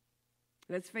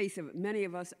 Let's face it, many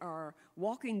of us are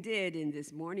walking dead in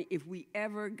this morning if we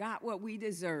ever got what we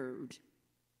deserved.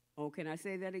 Oh, can I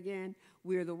say that again?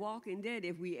 We're the walking dead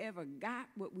if we ever got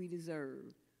what we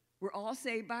deserve. We're all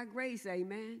saved by grace,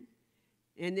 amen?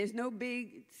 And there's no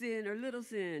big sin or little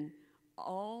sin.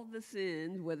 All the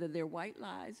sins, whether they're white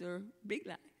lies or big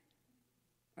lies,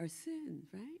 are sins,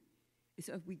 right? And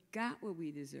so if we got what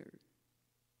we deserve,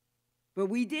 but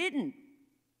we didn't.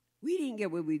 We didn't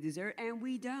get what we deserve, and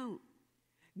we don't.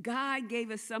 God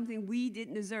gave us something we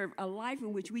didn't deserve, a life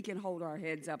in which we can hold our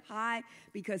heads up high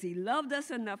because he loved us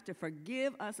enough to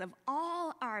forgive us of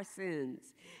all our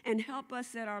sins and help us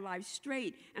set our lives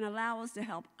straight and allow us to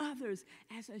help others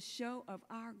as a show of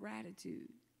our gratitude.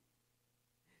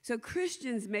 So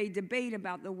Christians may debate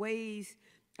about the ways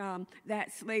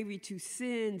that slavery to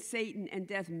sin, Satan, and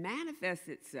death manifests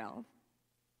itself.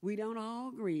 We don't all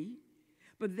agree,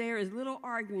 but there is little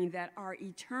arguing that our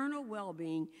eternal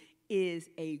well-being is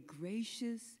a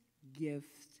gracious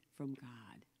gift from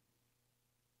God.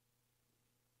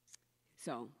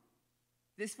 So,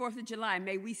 this 4th of July,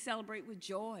 may we celebrate with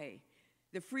joy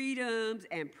the freedoms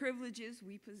and privileges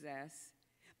we possess,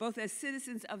 both as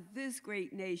citizens of this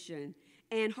great nation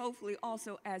and hopefully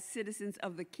also as citizens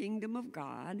of the kingdom of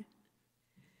God.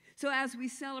 So as we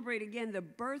celebrate again the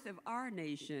birth of our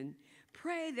nation,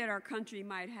 pray that our country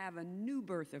might have a new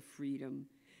birth of freedom,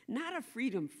 not a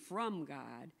freedom from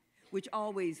God, which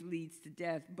always leads to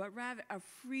death, but rather a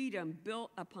freedom built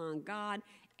upon God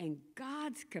and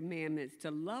God's commandments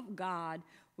to love God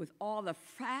with all the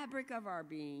fabric of our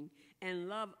being and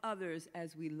love others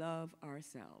as we love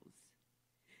ourselves.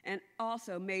 And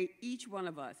also may each one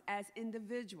of us as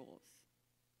individuals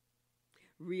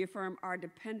reaffirm our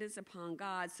dependence upon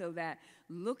God so that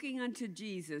looking unto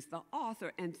Jesus, the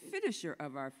author and finisher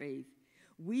of our faith,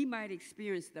 we might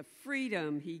experience the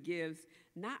freedom he gives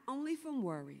not only from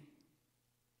worry,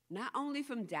 not only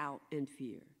from doubt and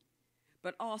fear,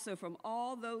 but also from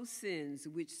all those sins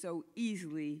which so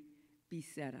easily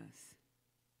beset us.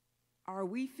 Are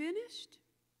we finished?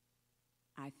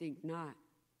 I think not.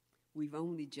 We've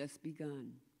only just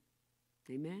begun.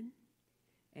 Amen?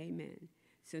 Amen.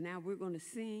 So now we're going to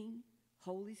sing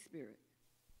Holy Spirit.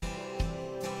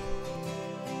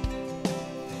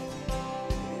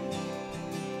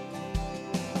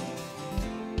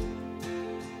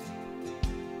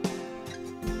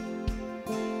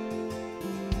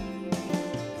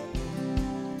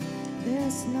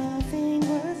 There's nothing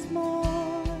worth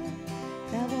more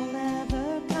that will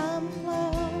ever come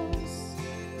close.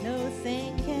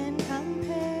 Nothing can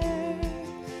compare.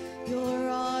 You're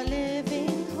our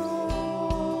living hope.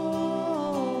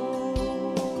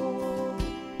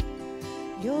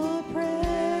 Your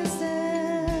presence.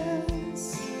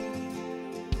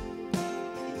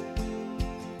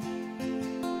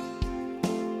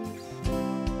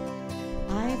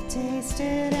 I've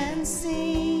tasted and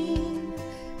seen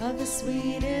of the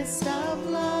sweetest of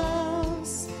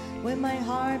loves, when my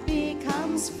heart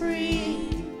becomes free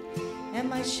and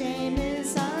my shame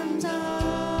is undone.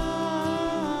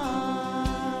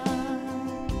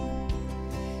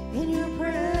 In your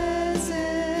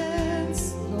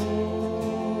presence,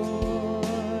 Lord.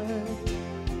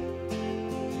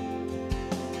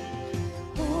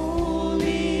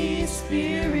 Holy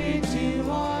Spirit, you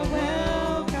are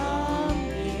welcome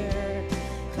here.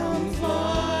 Come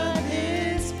flood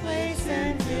this place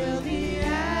and fill the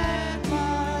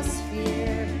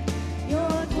atmosphere.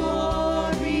 Your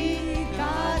glory,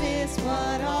 God, is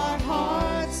what our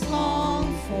hearts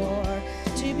long for,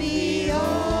 to be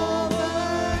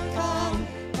overcome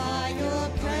by your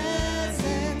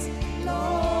presence, Lord.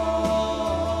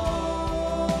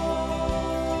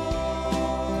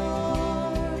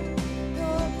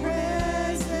 Your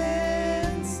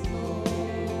presence, Lord.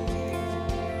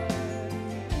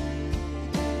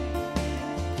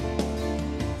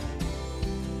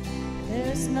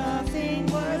 There's nothing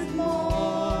worth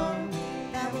more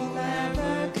that will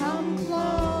ever come close.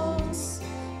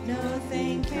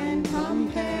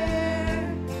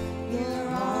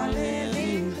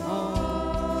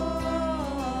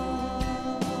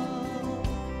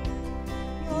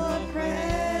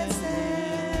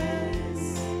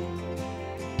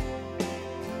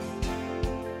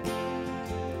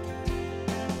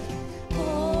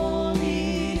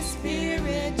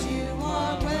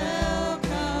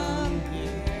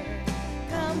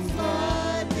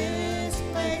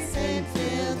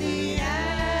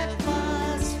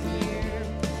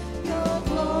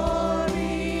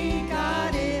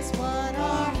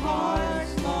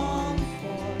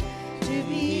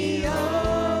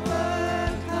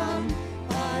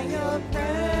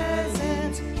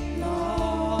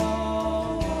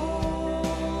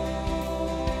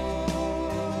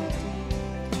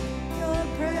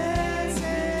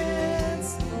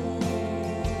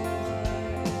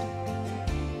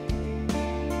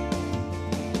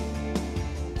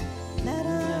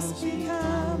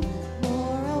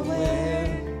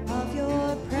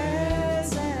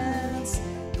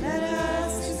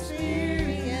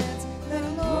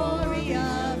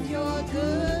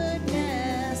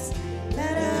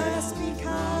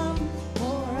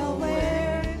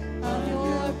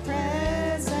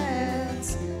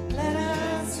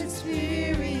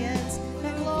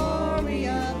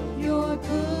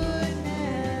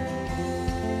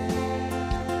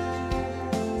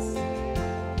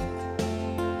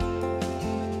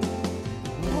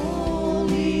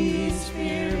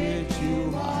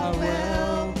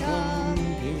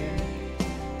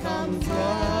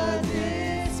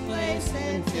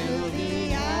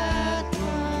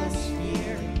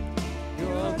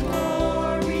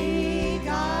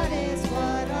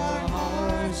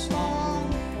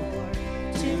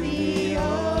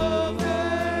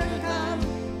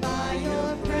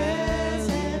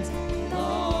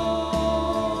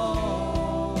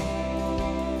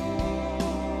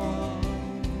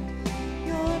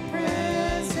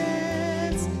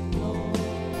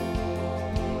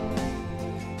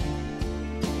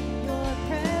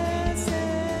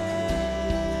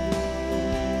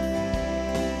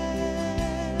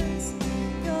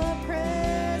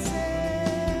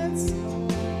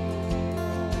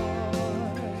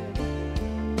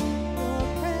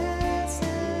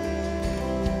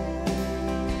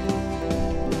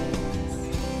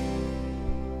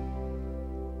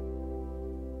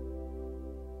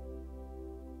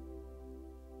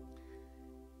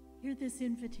 Hear this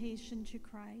invitation to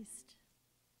Christ.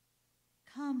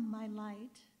 Come, my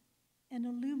light, and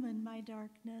illumine my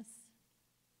darkness.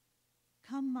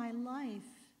 Come, my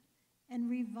life, and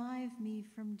revive me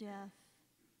from death.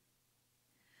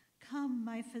 Come,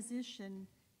 my physician,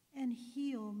 and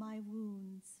heal my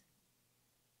wounds.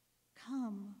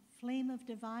 Come, flame of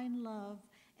divine love,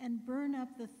 and burn up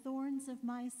the thorns of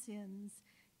my sins,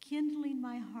 kindling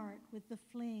my heart with the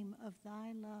flame of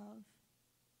thy love.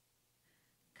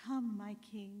 Come, my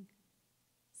King,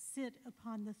 sit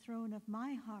upon the throne of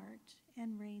my heart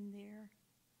and reign there,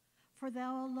 for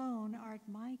thou alone art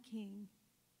my King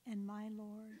and my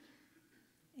Lord.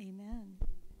 Amen.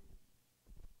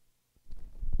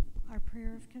 Our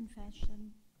prayer of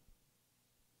confession.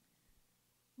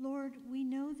 Lord, we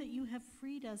know that you have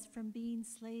freed us from being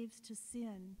slaves to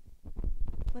sin,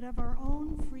 but of our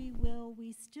own free will,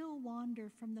 we still wander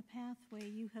from the pathway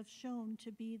you have shown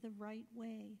to be the right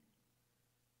way.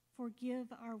 Forgive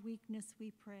our weakness,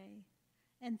 we pray,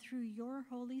 and through your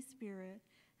Holy Spirit,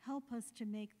 help us to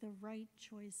make the right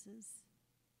choices.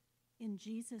 In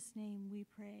Jesus' name we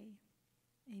pray.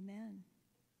 Amen.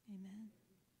 Amen.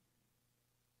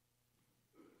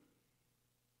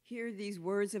 Hear these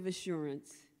words of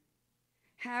assurance.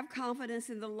 Have confidence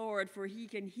in the Lord, for he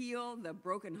can heal the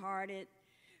brokenhearted,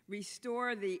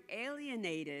 restore the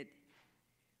alienated,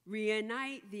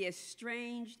 reunite the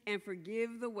estranged, and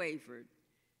forgive the wayward.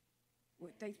 Well,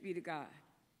 thanks be to God,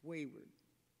 wayward.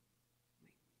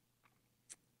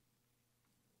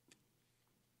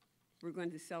 We're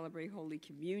going to celebrate Holy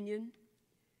Communion.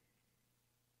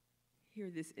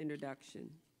 Hear this introduction.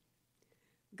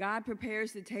 God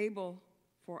prepares the table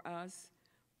for us,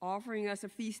 offering us a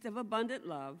feast of abundant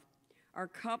love. Our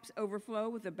cups overflow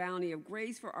with the bounty of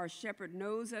grace, for our shepherd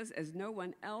knows us as no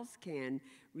one else can,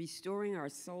 restoring our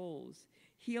souls,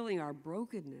 healing our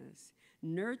brokenness,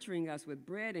 nurturing us with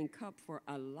bread and cup for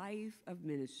a life of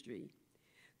ministry.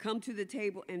 Come to the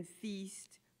table and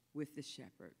feast with the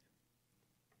shepherd.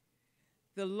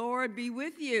 The Lord be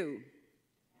with you.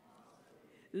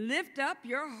 Lift up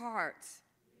your hearts.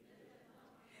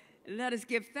 Let us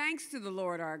give thanks to the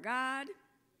Lord our God.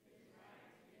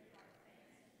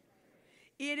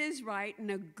 It is right and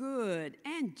a good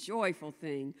and joyful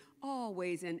thing,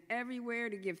 always and everywhere,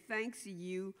 to give thanks to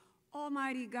you,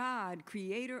 Almighty God,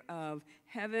 creator of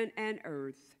heaven and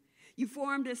earth. You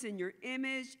formed us in your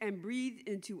image and breathed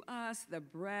into us the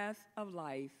breath of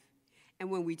life. And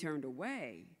when we turned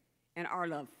away and our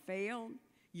love failed,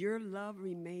 your love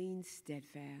remained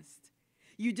steadfast.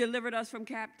 You delivered us from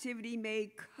captivity,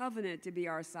 made covenant to be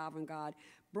our sovereign God,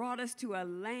 brought us to a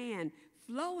land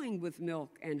flowing with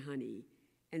milk and honey,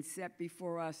 and set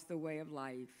before us the way of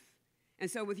life. And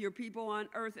so with your people on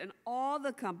earth and all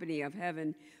the company of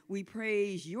heaven, we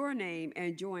praise your name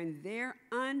and join their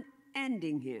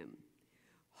unending hymn.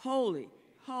 Holy,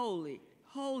 holy,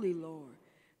 holy Lord,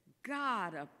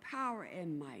 God of power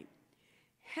and might.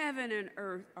 Heaven and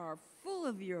earth are full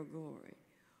of your glory.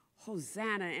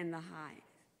 Hosanna in the highest.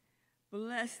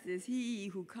 Blessed is he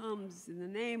who comes in the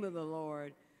name of the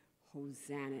Lord.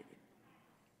 Hosanna.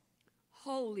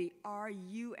 Holy are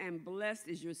you, and blessed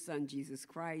is your Son, Jesus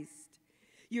Christ.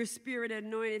 Your Spirit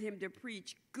anointed him to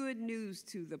preach good news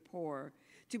to the poor,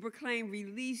 to proclaim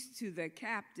release to the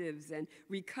captives and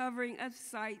recovering of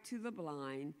sight to the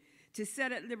blind, to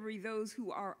set at liberty those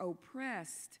who are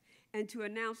oppressed, and to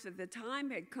announce that the time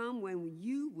had come when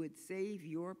you would save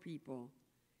your people.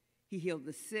 He healed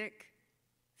the sick,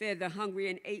 fed the hungry,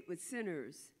 and ate with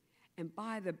sinners. And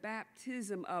by the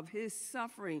baptism of his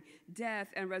suffering, death,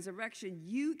 and resurrection,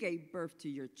 you gave birth to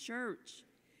your church,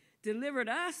 delivered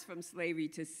us from slavery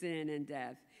to sin and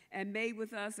death, and made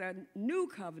with us a new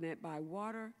covenant by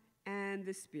water and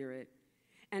the Spirit.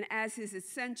 And at his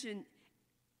ascension,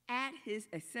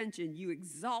 you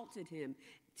exalted him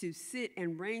to sit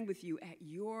and reign with you at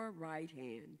your right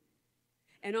hand.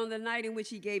 And on the night in which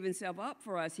he gave himself up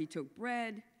for us, he took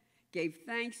bread, gave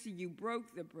thanks to you,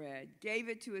 broke the bread, gave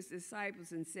it to his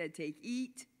disciples, and said, "Take,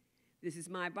 eat. This is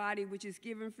my body, which is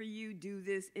given for you. Do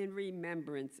this in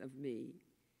remembrance of me."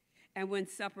 And when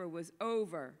supper was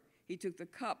over, he took the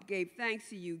cup, gave thanks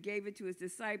to you, gave it to his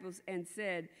disciples, and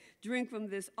said, "Drink from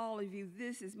this, all of you.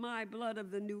 This is my blood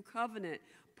of the new covenant,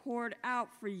 poured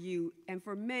out for you and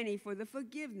for many for the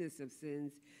forgiveness of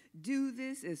sins. Do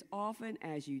this as often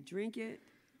as you drink it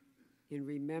in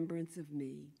remembrance of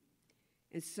me."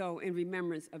 And so, in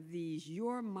remembrance of these,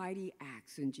 your mighty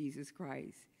acts in Jesus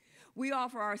Christ, we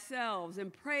offer ourselves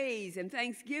in praise and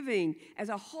thanksgiving as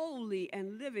a holy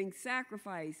and living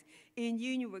sacrifice in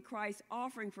union with Christ's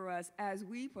offering for us as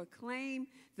we proclaim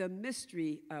the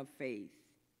mystery of faith.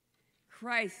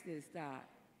 Christ is died.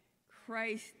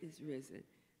 Christ is risen.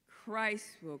 Christ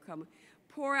will come.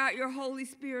 Pour out your Holy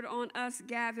Spirit on us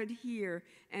gathered here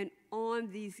and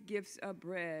on these gifts of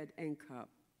bread and cup.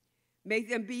 Make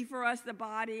them be for us the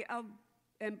body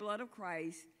and blood of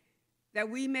Christ, that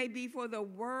we may be for the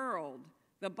world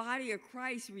the body of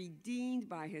Christ redeemed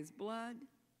by his blood.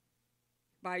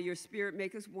 By your Spirit,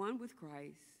 make us one with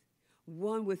Christ,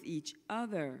 one with each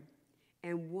other,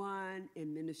 and one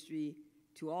in ministry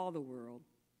to all the world,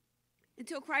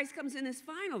 until Christ comes in his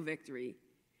final victory,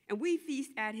 and we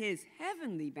feast at his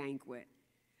heavenly banquet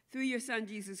through your Son,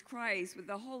 Jesus Christ, with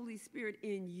the Holy Spirit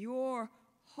in your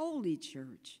holy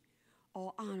church.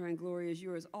 All honor and glory is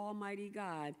yours, Almighty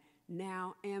God,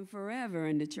 now and forever.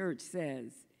 And the church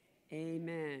says,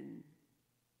 amen.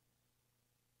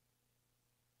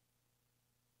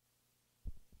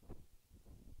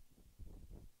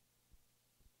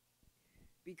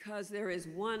 Because there is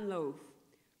one loaf,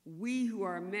 we who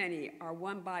are many are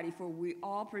one body, for we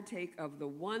all partake of the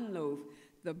one loaf.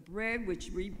 The bread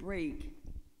which we break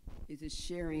is a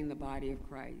sharing the body of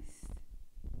Christ.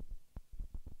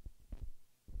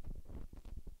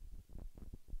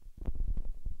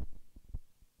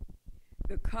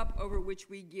 The cup over which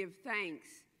we give thanks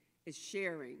is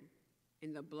sharing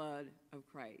in the blood of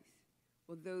Christ.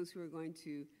 Will those who are going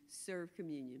to serve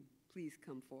communion please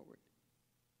come forward?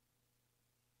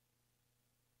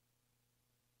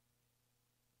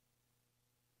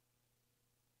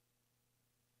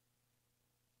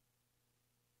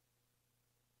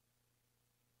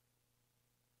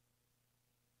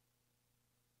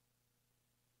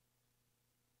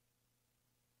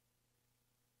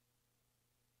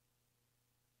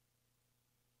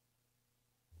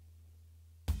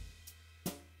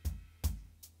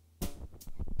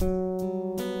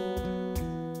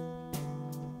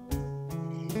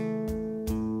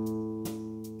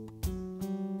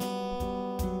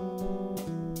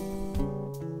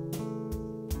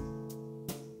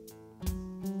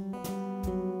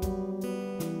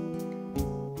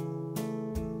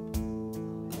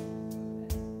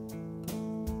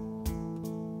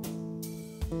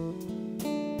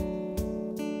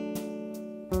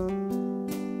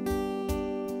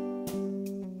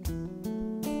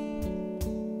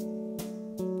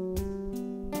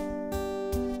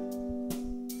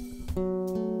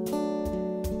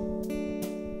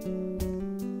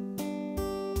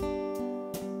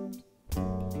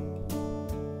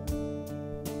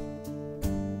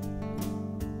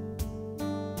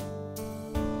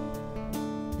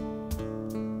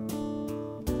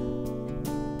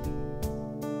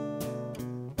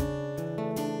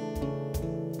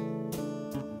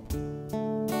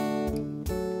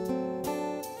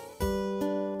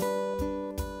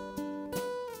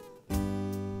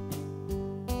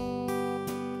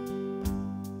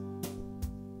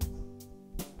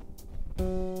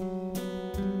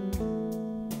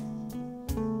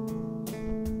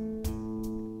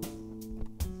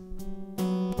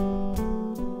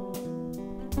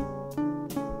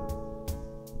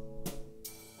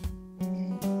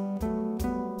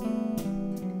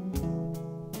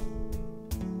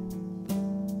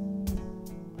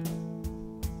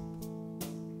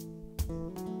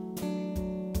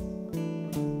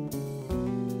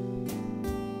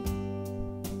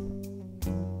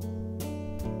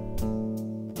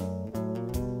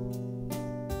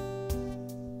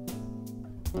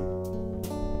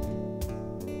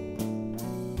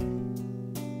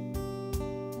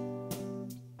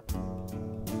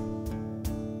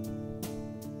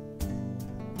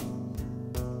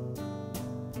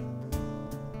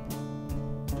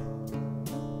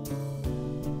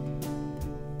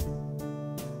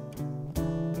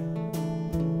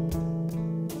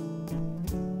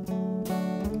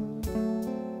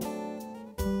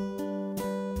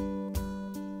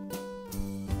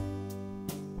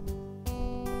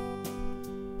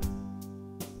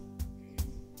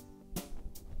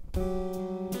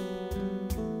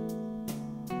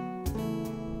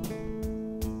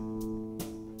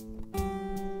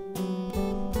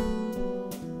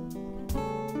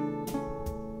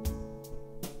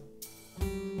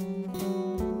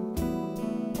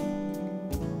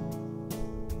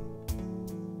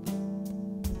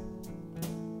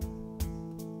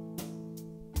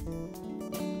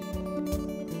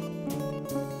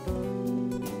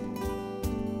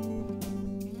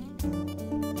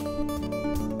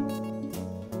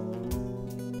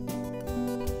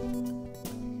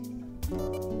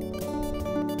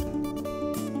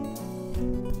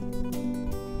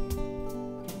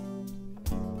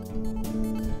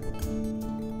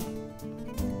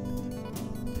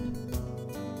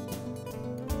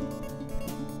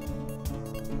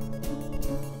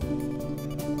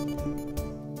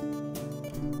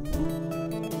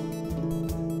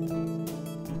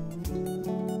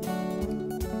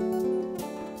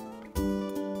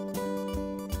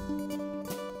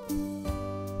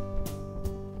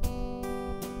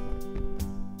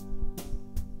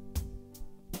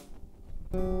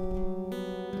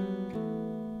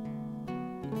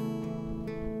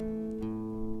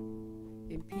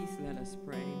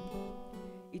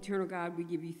 eternal God, we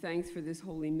give you thanks for this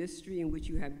holy mystery in which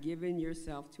you have given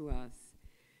yourself to us.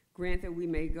 Grant that we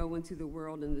may go into the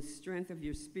world in the strength of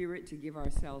your Spirit to give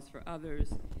ourselves for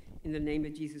others. In the name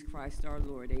of Jesus Christ our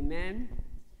Lord, amen.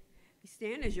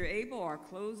 Stand as you're able. Our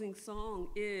closing song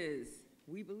is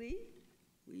We Believe,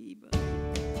 We Believe.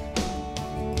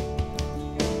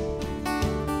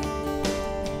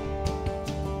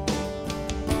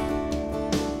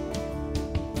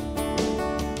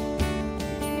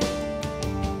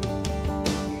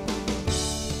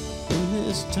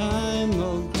 This time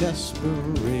of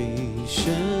desperation,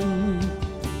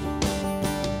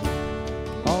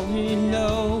 all we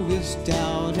know is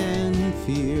doubt and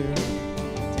fear.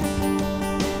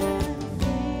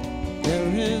 There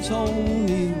is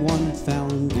only one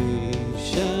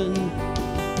foundation.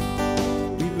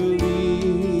 We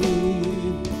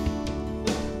believe,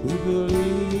 we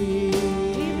believe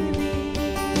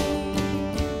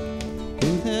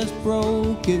in this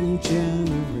broken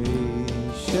generation.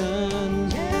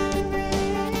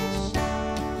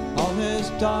 All is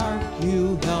dark,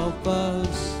 you help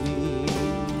us see.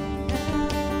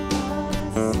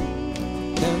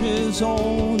 There is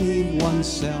only one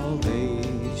salvation.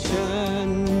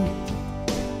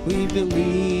 We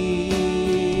believe,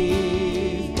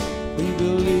 we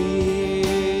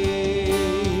believe.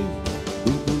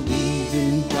 We believe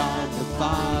in God the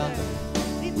Father.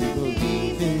 We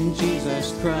believe in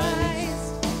Jesus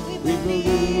Christ. We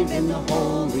believe in the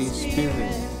Holy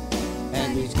Spirit,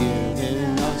 and He's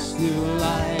given us new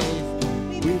life.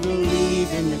 We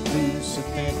believe in the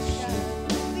crucifixion.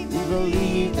 We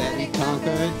believe that He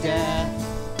conquered death.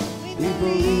 We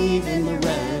believe in the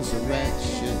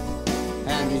resurrection,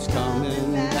 and He's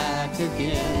coming back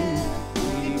again.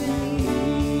 We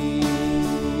believe.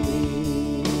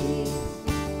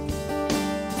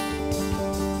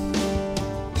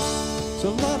 So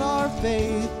let our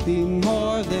faith be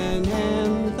more than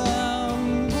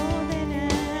anthems,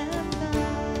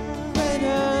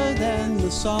 greater than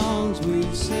the songs we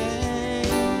sing,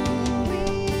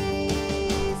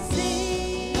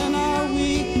 and our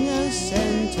weakness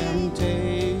and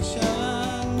temptations.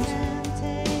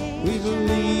 We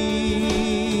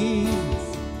believe,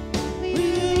 we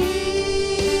believe,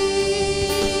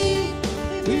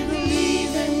 we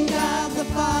believe in God the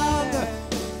Father.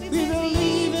 We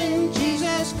believe in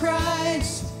Jesus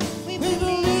Christ. We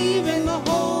believe in the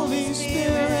Holy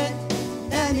Spirit,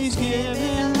 and He's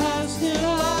given us new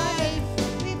life.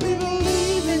 We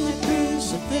believe in the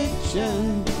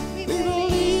crucifixion. We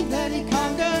believe that He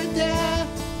conquered death.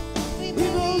 We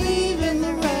believe in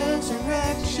the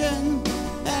resurrection,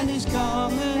 and He's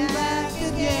coming back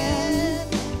again.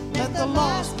 Let the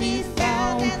lost be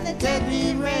found, and the dead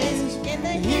be raised. In the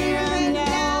here and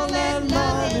now, let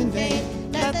love invade.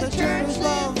 Let the church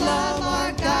love,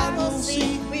 our God will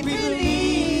see. We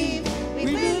believe,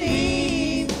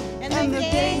 and the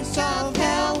gates of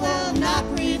hell will not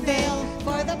prevail.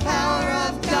 For the power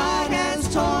of God has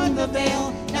torn the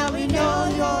veil. Now we know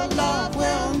your love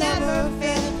will never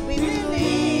fail. We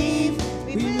believe,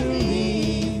 we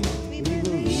believe, we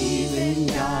believe in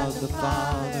God the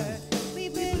Father. We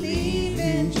believe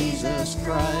in Jesus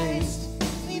Christ.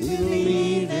 We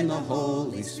believe in the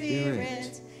Holy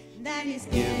Spirit, that He's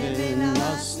given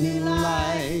us new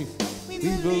life. We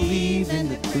believe in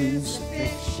the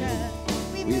crucifixion.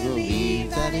 We believe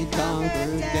that He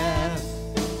conquered death.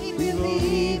 We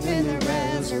believe in the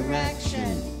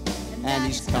resurrection, and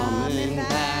He's coming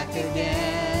back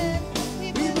again.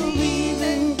 We believe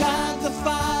in God the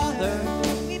Father.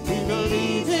 We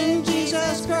believe in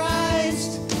Jesus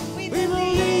Christ. We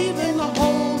believe in the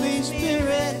Holy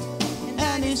Spirit,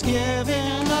 and He's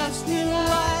given us new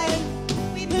life.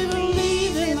 We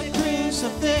believe in the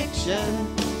crucifixion.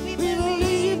 We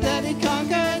believe that He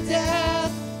conquered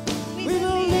death. We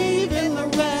believe in the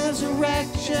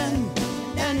resurrection,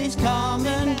 and He's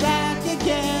coming back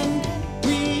again.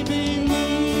 We believe.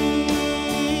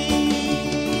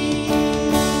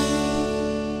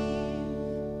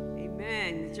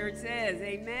 Amen. The church says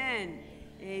amen.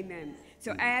 Amen.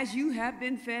 So as you have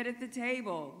been fed at the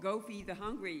table, go feed the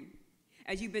hungry.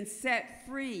 As you've been set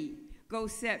free, go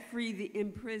set free the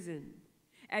imprisoned.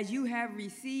 As you have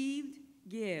received,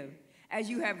 give. As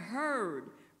you have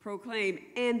heard, proclaim.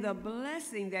 And the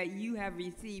blessing that you have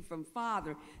received from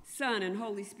Father, Son, and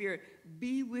Holy Spirit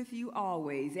be with you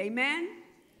always. Amen?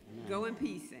 Amen. Go in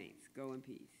peace, saints. Go in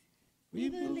peace. We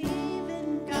believe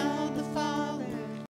in God the Father.